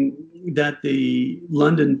last thing that the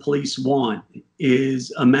London police want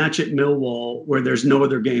is a match at Millwall where there's no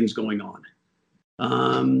other games going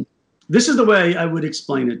on. This is the way I would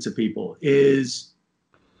explain it to people, is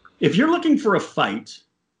if you're looking for a fight,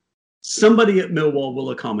 somebody at Millwall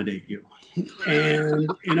will accommodate you.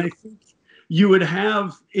 And I think you would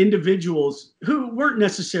have individuals who weren't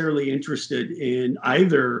necessarily interested in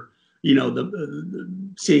either,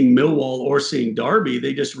 seeing Millwall or seeing Derby.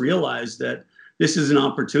 They just realized that this is an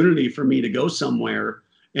opportunity for me to go somewhere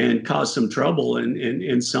and cause some trouble,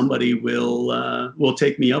 and somebody will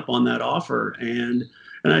take me up on that offer. And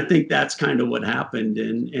I think that's kind of what happened.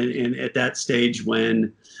 And at that stage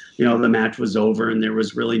when, the match was over and there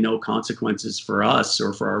was really no consequences for us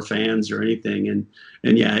or for our fans or anything. And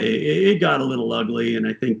it got a little ugly. And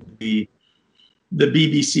I think the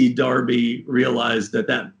BBC Derby realized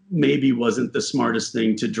that maybe wasn't the smartest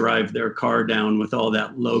thing to drive their car down with all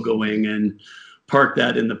that logoing and park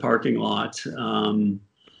that in the parking lot.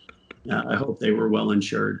 I hope they were well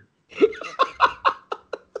insured.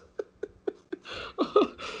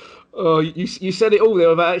 Oh, you said it all there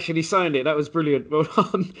without actually saying it. That was brilliant. Well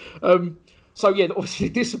done. So, yeah, obviously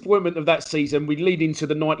the disappointment of that season, we lead into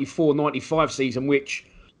the 94-95 season, which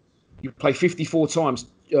you play 54 times,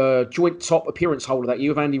 joint top appearance holder that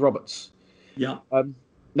year with Andy Roberts. Yeah.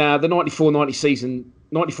 Now, the 94-90 season,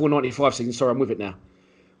 94-95 season, sorry, I'm with it now,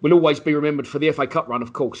 will always be remembered for the FA Cup run,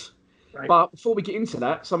 of course. Right. But before we get into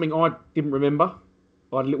that, something I didn't remember,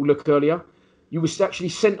 I had a little look earlier, you was actually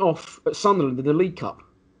sent off at Sunderland in the League Cup.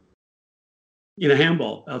 In a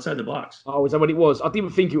handball outside the box. Oh, is that what it was? I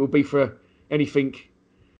didn't think it would be for anything.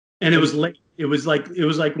 And it was late. It was like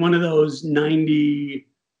one of those 90,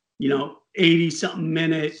 80-something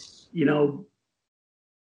minutes, it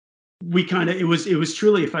was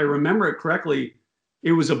truly, if I remember it correctly,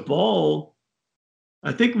 it was a ball.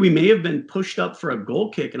 I think we may have been pushed up for a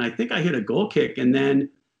goal kick, and I think I hit a goal kick, and then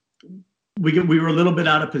we were a little bit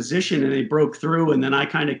out of position, and they broke through, and then I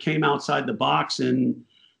kind of came outside the box and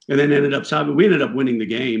then ended up we ended up winning the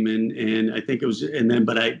game, and I think it was, and then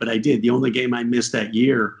but I did. The only game I missed that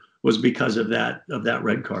year was because of that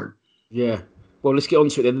red card. Yeah. Well, let's get on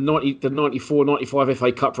to it then. The 94-95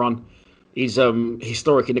 FA Cup run is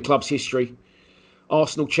historic in the club's history.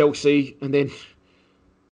 Arsenal, Chelsea, and then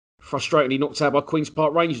frustratingly knocked out by Queen's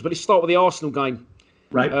Park Rangers. But let's start with the Arsenal game.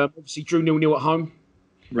 Right. Obviously drew 0-0 at home.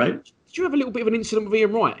 Right. Did you have a little bit of an incident with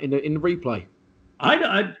Ian Wright in the replay?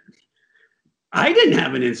 I didn't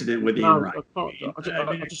have an incident with Ian Wright.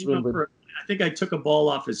 I just remember. I think I took a ball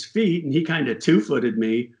off his feet and he kind of two-footed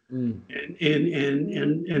me, and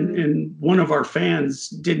one of our fans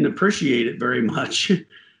didn't appreciate it very much,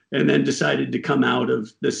 and then decided to come out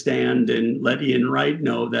of the stand and let Ian Wright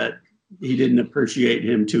know that he didn't appreciate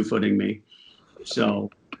him two-footing me. So,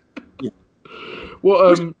 yeah.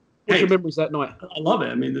 What's your memories that night? I love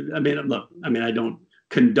it. Look, I don't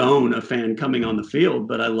condone a fan coming on the field,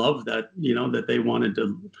 but I love that, that they wanted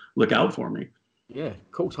to look out for me. Yeah,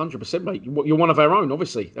 of course, 100%, mate. You're one of our own,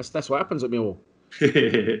 obviously. That's what happens at Millwall.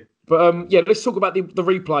 But let's talk about the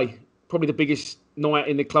replay. Probably the biggest night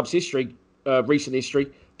in the club's history, recent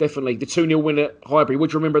history. Definitely the 2-0 win at Highbury. What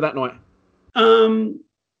do you remember that night?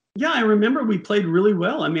 Yeah, I remember we played really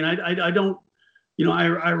well. I don't,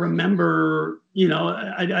 I remember,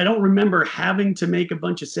 I don't remember having to make a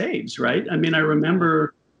bunch of saves, right? I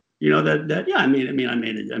remember, I'm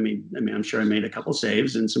sure I made a couple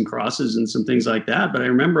saves and some crosses and some things like that, but I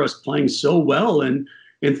remember us playing so well and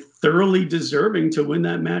thoroughly deserving to win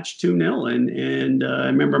that match 2-0. And I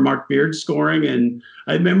remember Mark Beard scoring, and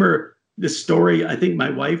I remember the story. I think my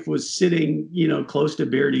wife was sitting, close to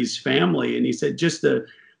Beardy's family, and he said just the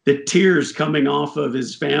tears coming off of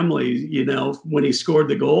his family, when he scored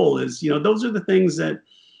the goal is, those are the things that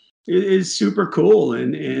is super cool.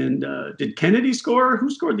 And did Kennedy score?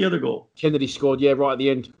 Who scored the other goal? Kennedy scored, yeah, right at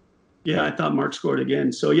the end. Yeah, I thought Mark scored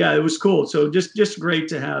again. So yeah, it was cool. So just great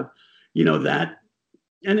to have, that.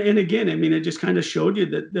 And again, it just kind of showed you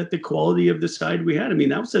that the quality of the side we had.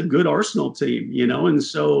 That was a good Arsenal team, and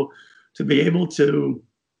so to be able to,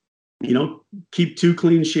 keep 2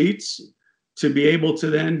 clean sheets, to be able to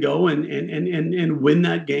then go and win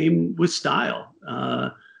that game with style.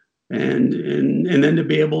 And then to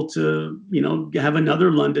be able to, have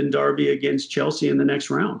another London derby against Chelsea in the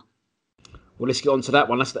next round. Well, let's get on to that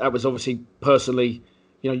one. That was obviously personally,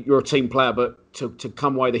 you're a team player, but to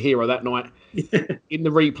come away the hero that night in the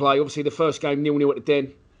replay, obviously the first game 0-0 at the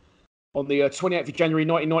Den on the 28th of January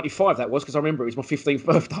 1995. That was, because I remember it was my 15th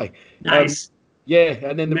birthday. Nice.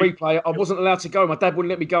 And then the replay, I wasn't allowed to go. My dad wouldn't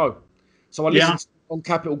let me go. So I listened on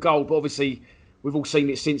Capital Gold, but obviously we've all seen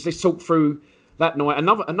it since. Let's talk through that night.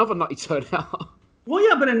 Another nutty turnout. Well,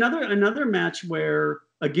 yeah, but another match where,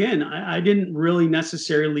 again, I didn't really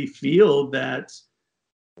necessarily feel that,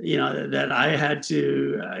 that I had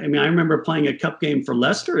to. I remember playing a cup game for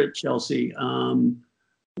Leicester at Chelsea,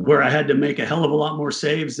 where I had to make a hell of a lot more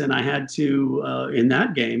saves than I had to in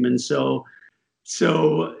that game, and so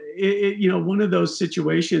one of those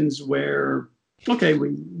situations where, okay,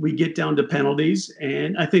 we get down to penalties,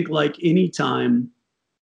 and I think like any time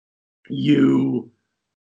you,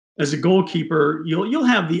 as a goalkeeper, you'll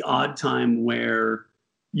have the odd time where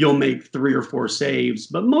you'll make 3 or 4 saves,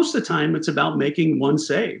 but most of the time it's about making 1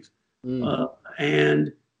 save. But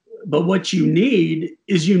what you need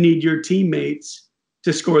is your teammates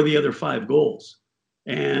to score the other 5 goals.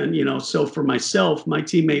 And, so for myself, my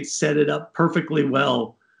teammates set it up perfectly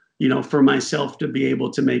well, for myself to be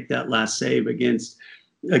able to make that last save against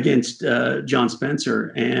John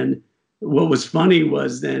Spencer. And what was funny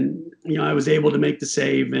was then, I was able to make the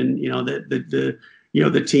save, and,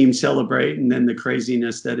 the team celebrate, and then the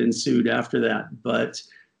craziness that ensued after that. But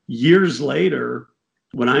years later,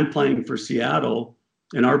 when I'm playing for Seattle,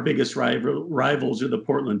 and our biggest rivals are the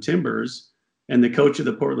Portland Timbers, and the coach of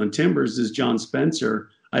the Portland Timbers is John Spencer,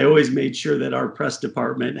 I always made sure that our press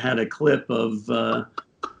department had a clip of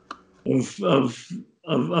who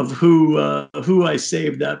I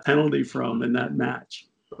saved that penalty from in that match.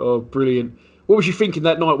 Oh, brilliant. What was you thinking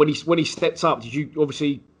that night when he stepped up? Did you was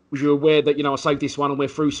you aware that I saved this one and we're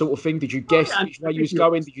through sort of thing? Did you guess which way you was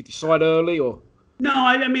going? Did you decide early or? No,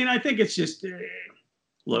 I mean I think it's just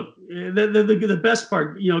look, the best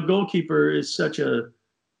part, goalkeeper is such a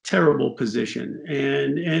terrible position,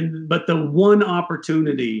 but the one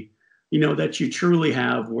opportunity that you truly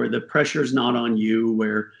have where the pressure's not on you,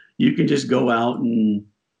 where you can just go out and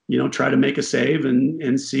try to make a save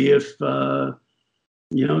and see if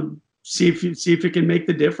see if it can make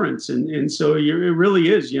the difference, and so it really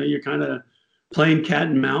is you're kind of playing cat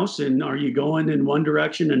and mouse, and are you going in one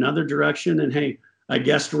direction, another direction, and hey, I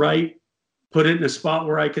guessed right, put it in a spot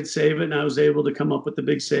where I could save it, and I was able to come up with the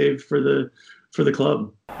big save for the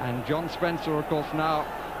club. And John Spencer, of course, now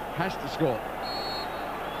has to score.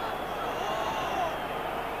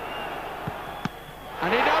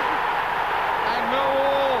 And he doesn't. And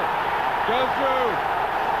Millwall go through.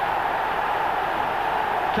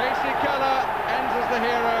 Casey Keller ends as the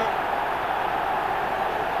hero.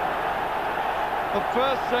 The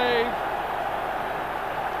first save.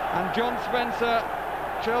 And John Spencer,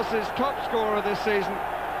 Chelsea's top scorer this season,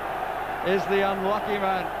 is the unlucky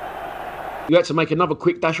man. You had to make another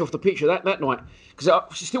quick dash off the pitch that night. Because I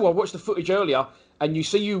watched the footage earlier, and you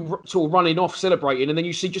see you sort of running off, celebrating, and then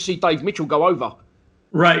you just see Dave Mitchell go over.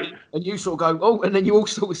 Right. And you sort of go, oh, and then you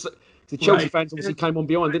also, the Chelsea fans obviously came on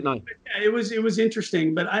behind, didn't they? Yeah, it was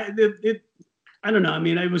interesting, but I don't know. I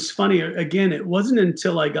mean, it was funny. Again, it wasn't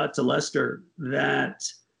until I got to Leicester that,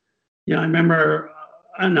 I remember,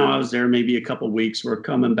 I don't know, I was there maybe a couple of weeks. We're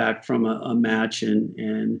coming back from a match,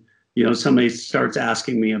 and somebody starts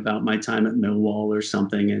asking me about my time at Millwall or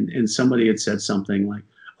something, and somebody had said something like,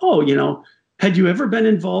 oh, had you ever been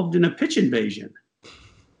involved in a pitch invasion?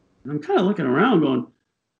 And I'm kind of looking around going,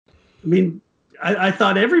 I mean, I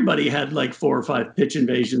thought everybody had like 4 or 5 pitch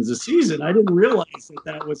invasions a season. I didn't realize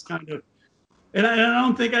that was kind of, and I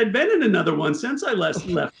don't think I'd been in another one since I left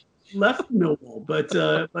Millwall. But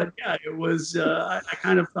yeah, it was, I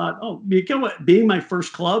kind of thought, being my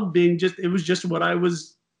first club, it was just what I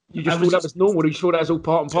was. You just thought that was normal. You thought that was all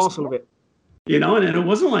part and parcel of it. And it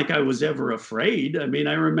wasn't like I was ever afraid. I mean,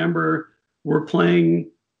 I remember we're playing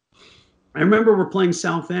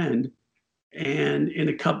Southend, and in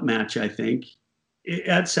a cup match, I think,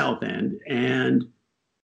 at Southend, and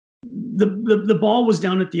the ball was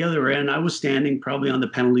down at the other end. I was standing probably on the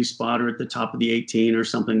penalty spot or at the top of the 18 or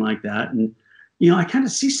something like that, and I kind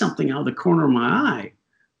of see something out of the corner of my eye,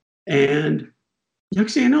 and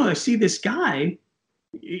next thing I know, I see this guy.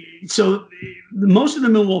 So most of the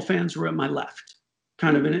Millwall fans were at my left,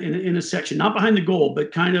 kind of in a section, not behind the goal,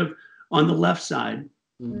 but kind of on the left side.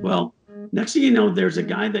 Mm-hmm. Well, next thing you know, there's a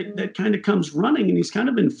guy that kind of comes running, and he's kind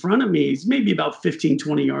of in front of me. He's maybe about 15,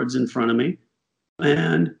 20 yards in front of me.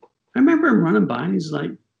 And I remember him running by, and he's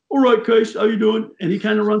like, all right, Case, how you doing? And he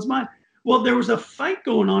kind of runs by. Well, there was a fight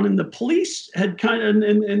going on, and the police had kind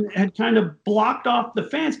of blocked off the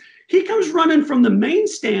fans. He comes running from the main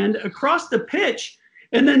stand across the pitch,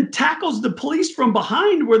 and then tackles the police from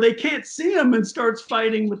behind where they can't see him, and starts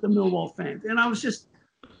fighting with the Millwall fans. And I was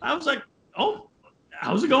like, oh,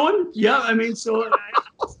 how's it going? Yeah, I mean, so it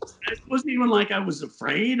wasn't even like I was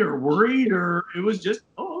afraid or worried, or it was just,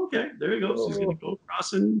 oh, okay, there he goes. He's going to go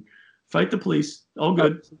across and fight the police. All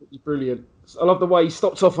good. Absolutely brilliant. I love the way he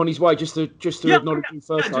stopped off on his way just to acknowledge you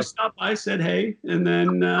first. Yeah, just stopped by, said hey, and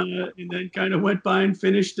then kind of went by and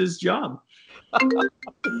finished his job.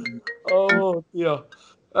 Oh yeah.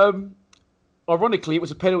 Ironically, it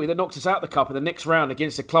was a penalty that knocked us out of the cup in the next round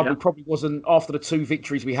against a club who probably wasn't after the 2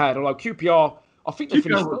 victories we had. Although QPR, I think they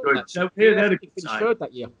finished third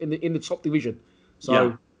that year in the top division.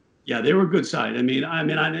 So yeah, they were a good side. I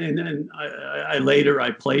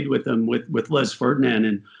later played with them with Les Ferdinand,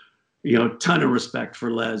 and ton of respect for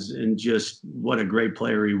Les, and just what a great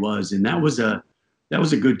player he was. And that was a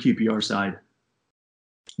good QPR side.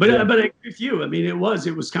 But I agree with you. I mean, it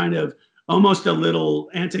was kind of almost a little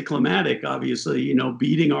anticlimactic, obviously,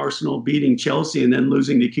 beating Arsenal, beating Chelsea, and then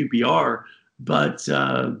losing to QPR. But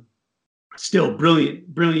still,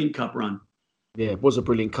 brilliant cup run. Yeah, it was a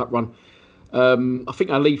brilliant cup run. I think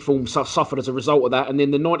our league form suffered as a result of that. And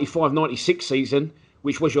then the 95-96 season,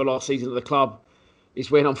 which was your last season at the club, is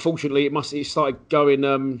when, unfortunately, it started going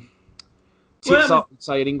tits up,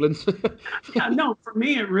 say, in England. Yeah, no, for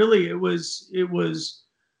me, it was, when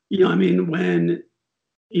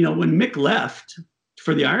Mick left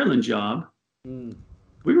for the Ireland job, we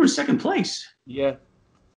were in second place. Yeah.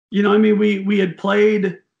 We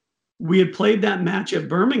had played that match at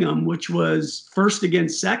Birmingham, which was first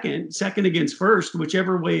against second against first,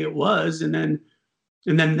 whichever way it was. And then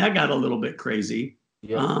that got a little bit crazy.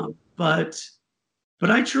 Yeah. But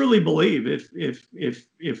I truly believe if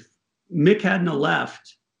Mick hadn't have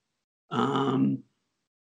left, I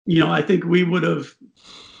think we would have,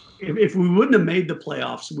 if we wouldn't have made the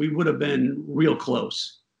playoffs, we would have been real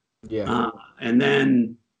close. Yeah. And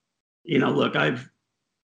then, look, I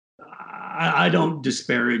don't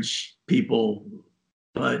disparage people,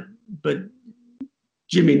 but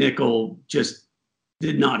Jimmy Nicol just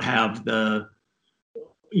did not have the,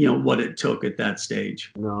 what it took at that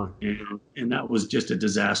stage. No. And that was just a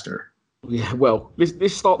disaster. Yeah, well,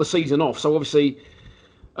 let's start the season off. So obviously,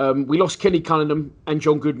 we lost Kenny Cunningham and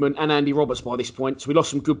John Goodman and Andy Roberts by this point. So we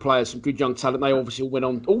lost some good players, some good young talent. They obviously all went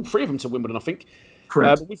on, all three of them to Wimbledon, I think.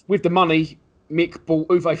 Correct. With the money, Mick bought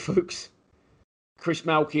Uwe Fuchs, Chris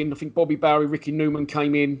Malkin, I think Bobby Bowery, Ricky Newman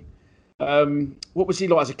came in. What was he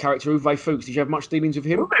like as a character, Uwe Fuchs? Did you have much dealings with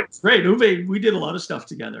him? Uwe was great. Uwe, we did a lot of stuff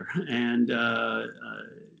together. And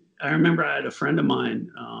I remember I had a friend of mine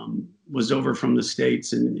was over from the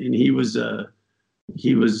States, and he was a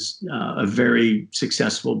very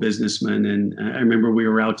successful businessman. And I remember we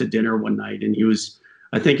were out to dinner one night, and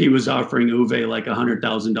I think he was offering Uwe like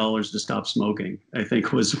 $100,000 to stop smoking, I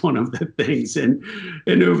think was one of the things. And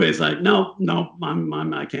Uwe's like, no,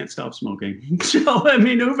 I can't stop smoking. So, I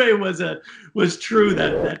mean, Uwe was true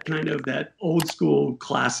that kind of that old school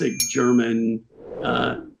classic German,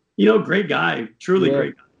 great guy, truly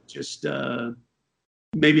great guy. Just,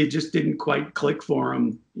 maybe it just didn't quite click for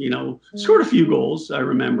him, scored a few goals, I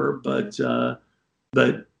remember, but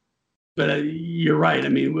you're right. I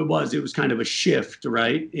mean, it was kind of a shift,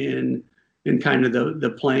 right, in kind of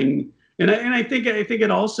the playing, and I think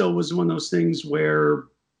it also was one of those things where,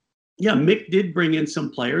 Mick did bring in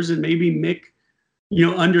some players, and maybe Mick,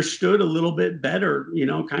 understood a little bit better,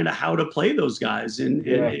 kind of how to play those guys, and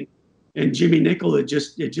Jimmy Nicol, it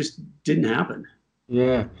just didn't happen.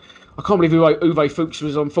 Yeah. I can't believe Uwe Fuchs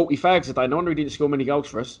was on 40 fags today. No wonder he didn't score many goals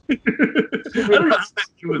for us. I don't know how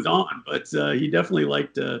he was on, but he definitely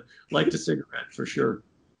liked a cigarette for sure.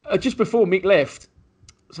 Just before Mick left,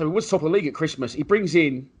 so he was top of the league at Christmas. He brings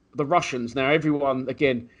in the Russians. Now, everyone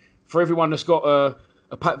that's got a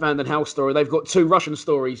Pat Van den Hal story, they've got two Russian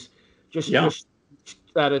stories. Just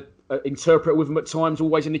had an interpreter with them at times,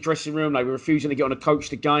 always in the dressing room. They were refusing to get on a coach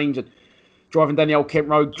to games and driving down the Old Kent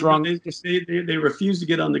Road drunk. They refused to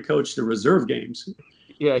get on the coach to reserve games.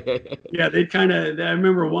 Yeah. They kind of. I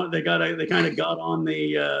remember they kind of got on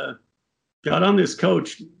this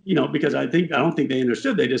coach, because I don't think they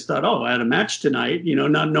understood. They just thought, I had a match tonight,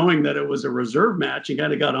 not knowing that it was a reserve match. And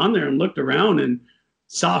kind of got on there and looked around and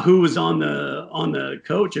saw who was on the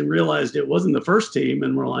coach and realized it wasn't the first team.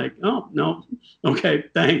 And we're like, oh no, okay,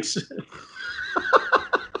 thanks.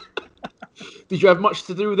 Did you have much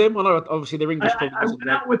to do with them? I know, obviously, they're English. I went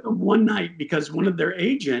out with them one night because one of their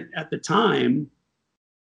agent at the time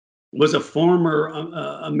was a former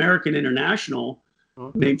American international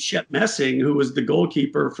named Shep Messing, who was the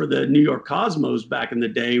goalkeeper for the New York Cosmos back in the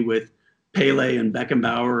day with Pele and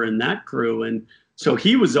Beckenbauer and that crew. And so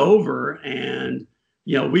he was over, and,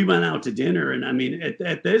 we went out to dinner. And I mean,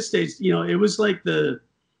 at this stage, it was like the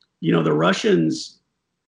Russians,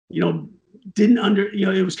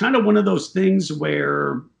 it was kind of one of those things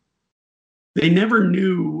where they never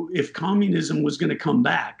knew if communism was going to come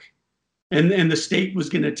back and the state was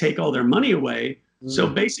going to take all their money away. So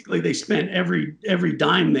basically they spent every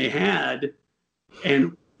dime they had,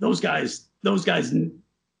 and those guys,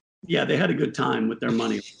 they had a good time with their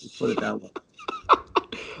money, put it that way.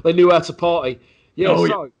 They knew how to party.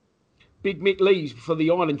 Big Mick leaves for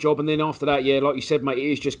the Ireland job, and then after that, like you said, mate,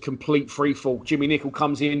 it is just complete freefall. Jimmy Nicol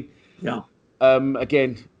comes in. Yeah.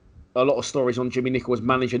 Again, a lot of stories on Jimmy Nicol as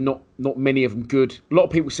manager, not many of them good. A lot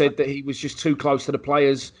of people said that he was just too close to the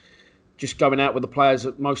players, just going out with the players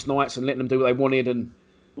at most nights and letting them do what they wanted. And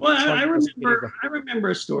I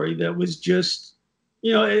remember a story that was just,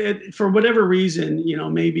 for whatever reason,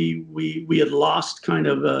 maybe we had lost kind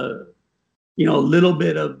of a little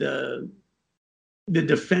bit of the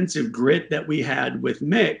defensive grit that we had with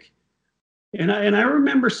Mick. And I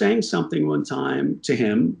remember saying something one time to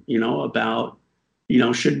him, about,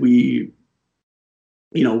 should we,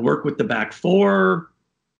 work with the back four,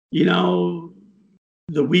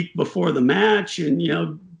 the week before the match,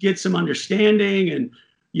 and, get some understanding and,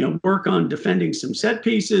 work on defending some set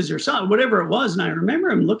pieces or something, whatever it was. And I remember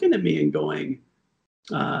him looking at me and going,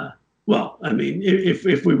 well, I mean,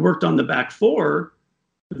 if we worked on the back four,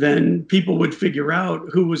 then people would figure out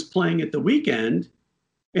who was playing at the weekend.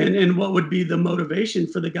 And what would be the motivation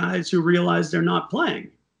for the guys who realize they're not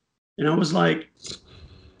playing? And I was like,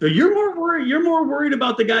 so you're more worried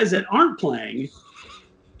about the guys that aren't playing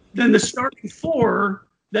than the starting four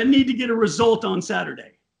that need to get a result on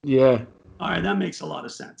Saturday. Yeah. All right, that makes a lot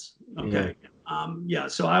of sense. Okay.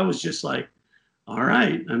 So I was just like, all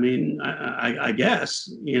right. I mean, I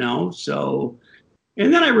guess, so,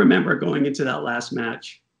 and then I remember going into that last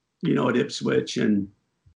match, at Ipswich, and,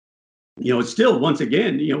 it's still, once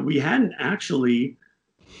again, we hadn't actually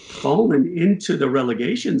fallen into the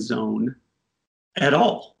relegation zone at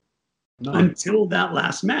all until that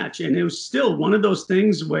last match. And it was still one of those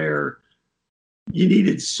things where you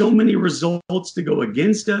needed so many results to go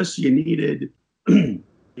against us. You needed,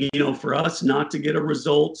 for us not to get a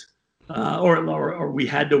result, or we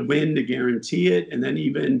had to win to guarantee it. And then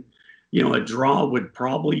even, a draw would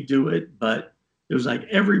probably do it. But it was like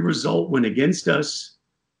every result went against us.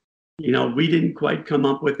 We didn't quite come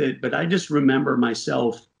up with it. But I just remember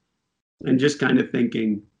myself and just kind of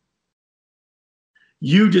thinking,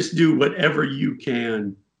 you just do whatever you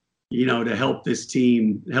can, to help this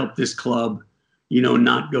team, help this club,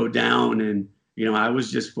 not go down. And, I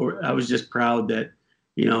was just proud that,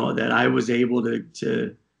 that I was able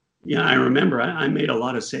to, I remember I made a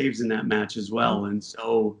lot of saves in that match as well. And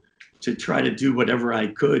so to try to do whatever I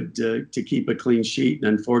could to keep a clean sheet.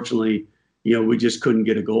 And unfortunately, we just couldn't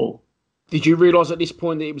get a goal. Did you realise at this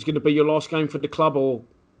point that it was going to be your last game for the club, or?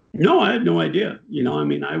 No, I had no idea.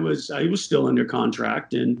 I was still under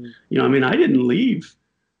contract, and, I didn't leave.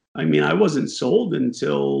 I wasn't sold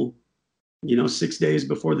until, 6 days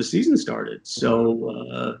before the season started.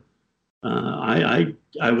 So I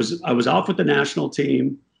was off with the national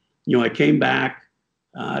team. I came back.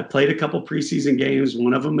 I played a couple preseason games,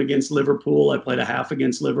 one of them against Liverpool. I played a half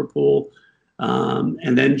against Liverpool.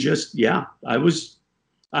 And then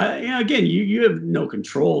again, you have no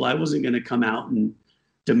control. I wasn't going to come out and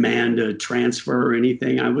demand a transfer or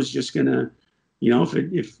anything. I was just going to,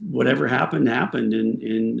 if whatever happened. And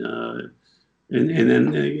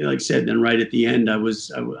then, like I said, then right at the end, I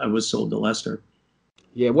was sold to Leicester.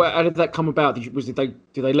 Yeah. Well, how did that come about? Did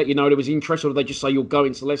they let you know there was interest, or did they just say you're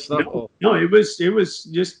going to Leicester? No, it was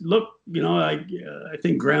just, look, I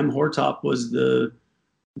think Graham Hortop was the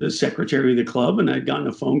secretary of the club, and I'd gotten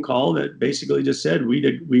a phone call that basically just said,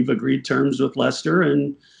 we've agreed terms with Leicester,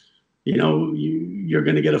 and, you're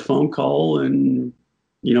going to get a phone call and,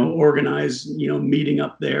 organize, meeting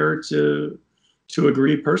up there to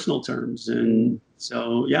agree personal terms. And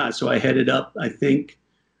so, so I headed up, I think,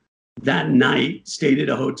 that night, stayed at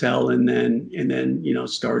a hotel, and then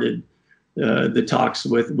started the talks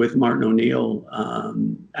with Martin O'Neill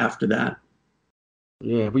after that.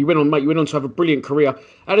 Yeah, well, you went on to have a brilliant career.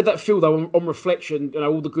 How did that feel, though, on reflection,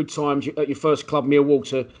 all the good times at your first club, Millwall,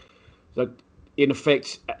 to in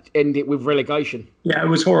effect, end it with relegation? Yeah, it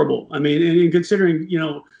was horrible. And considering,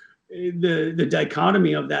 the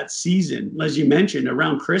dichotomy of that season, as you mentioned,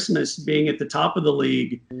 around Christmas being at the top of the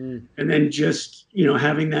league, and then just,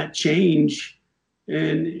 having that change,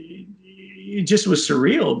 and it just was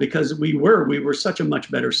surreal, because we were such a much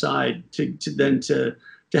better side to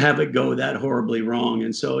have it go that horribly wrong.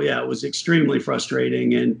 And so, it was extremely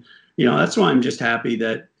frustrating. And, that's why I'm just happy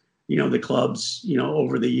that, the clubs,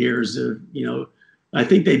 over the years of, I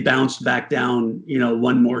think they bounced back down,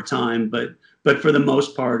 one more time, but for the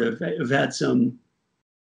most part, have had some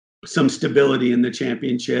stability in the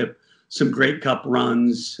championship, some great cup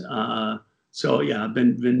runs. I've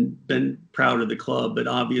been proud of the club, but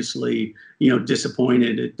obviously,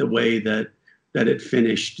 disappointed at the way that it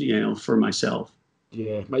finished, for myself.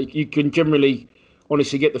 Yeah, mate, you can generally,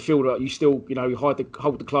 honestly, get the feel that you still, hold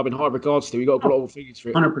the club in high regards to. You got a lot of figures for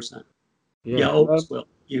it. 100%. Yeah, always will.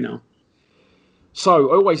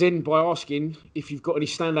 So I always end by asking if you've got any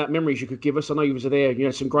standout memories you could give us. I know you was there. You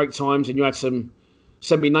had some great times, and you had some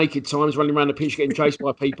semi-naked times running around the pitch getting chased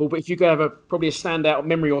by people. But if you could have probably a standout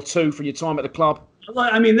memory or two from your time at the club.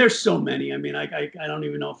 There's so many. I don't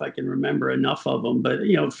even know if I can remember enough of them. But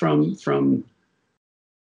from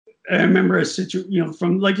I remember a situation.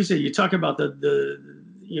 From, like you said, you talk about the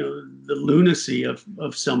lunacy of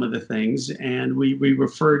some of the things, and we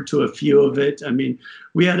referred to a few of it. I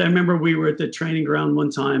remember we were at the training ground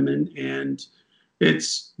one time, and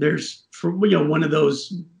there's one of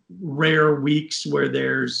those rare weeks where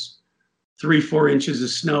there's 3-4 inches of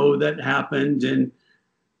snow that happened, and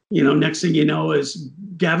next thing you know is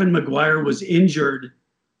Gavin Maguire was injured.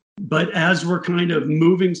 But as we're kind of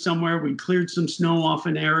moving somewhere, we cleared some snow off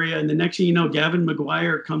an area. And the next thing you know, Gavin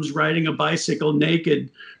Maguire comes riding a bicycle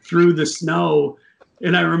naked through the snow.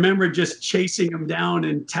 And I remember just chasing him down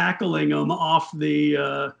and tackling him off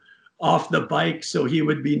the bike so he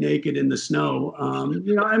would be naked in the snow.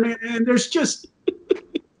 And there's just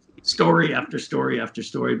story after story after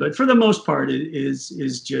story. But for the most part, it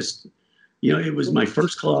is just, it was my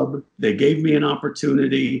first club. They gave me an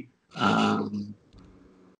opportunity.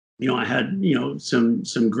 I had,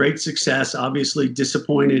 some great success, obviously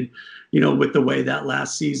disappointed, with the way that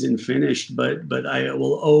last season finished, but I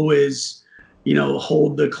will always,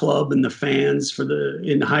 hold the club and the fans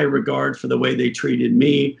in high regard for the way they treated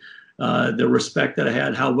me, the respect that I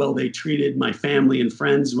had, how well they treated my family and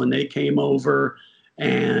friends when they came over.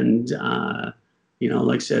 And,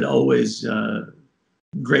 like I said, always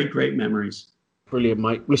great memories. Brilliant,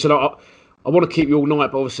 mate. Listen, I want to keep you all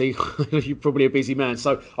night, but obviously you're probably a busy man.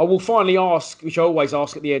 So I will finally ask, which I always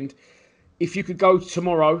ask at the end, if you could go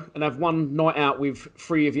tomorrow and have one night out with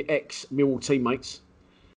 3 of your ex-Millwall teammates,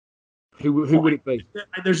 who would it be?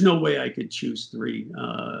 There's no way I could choose 3.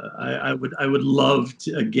 I would love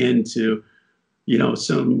to, again, to,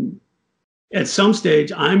 at some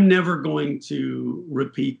stage, I'm never going to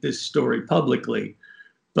repeat this story publicly,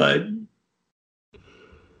 but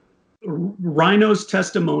Rhino's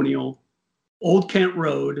testimonial, Old Kent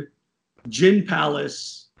Road, Gin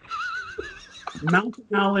Palace, Mountain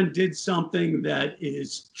Allen did something that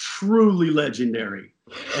is truly legendary.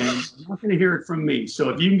 And you're not going to hear it from me. So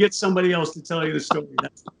if you can get somebody else to tell you the story,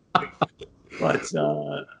 that's great. But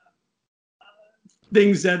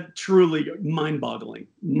things that truly mind-boggling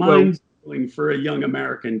for a young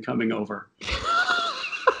American coming over.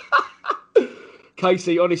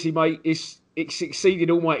 Casey, honestly, mate, it's exceeded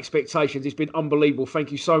all my expectations. It's been unbelievable.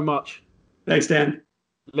 Thank you so much. Thanks, Dan.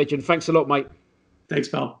 Legend. Thanks a lot, mate. Thanks,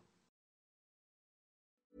 pal.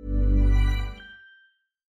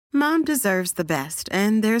 Mom deserves the best,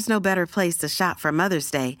 and there's no better place to shop for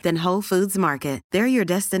Mother's Day than Whole Foods Market. They're your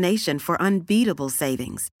destination for unbeatable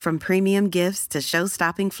savings, from premium gifts to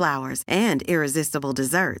show-stopping flowers and irresistible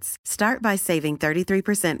desserts. Start by saving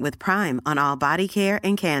 33% with Prime on all body care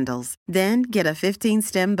and candles. Then get a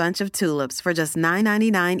 15-stem bunch of tulips for just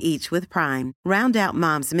 $9.99 each with Prime. Round out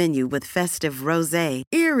Mom's menu with festive rosé,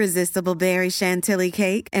 irresistible berry chantilly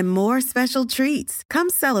cake, and more special treats. Come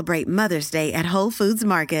celebrate Mother's Day at Whole Foods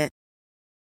Market.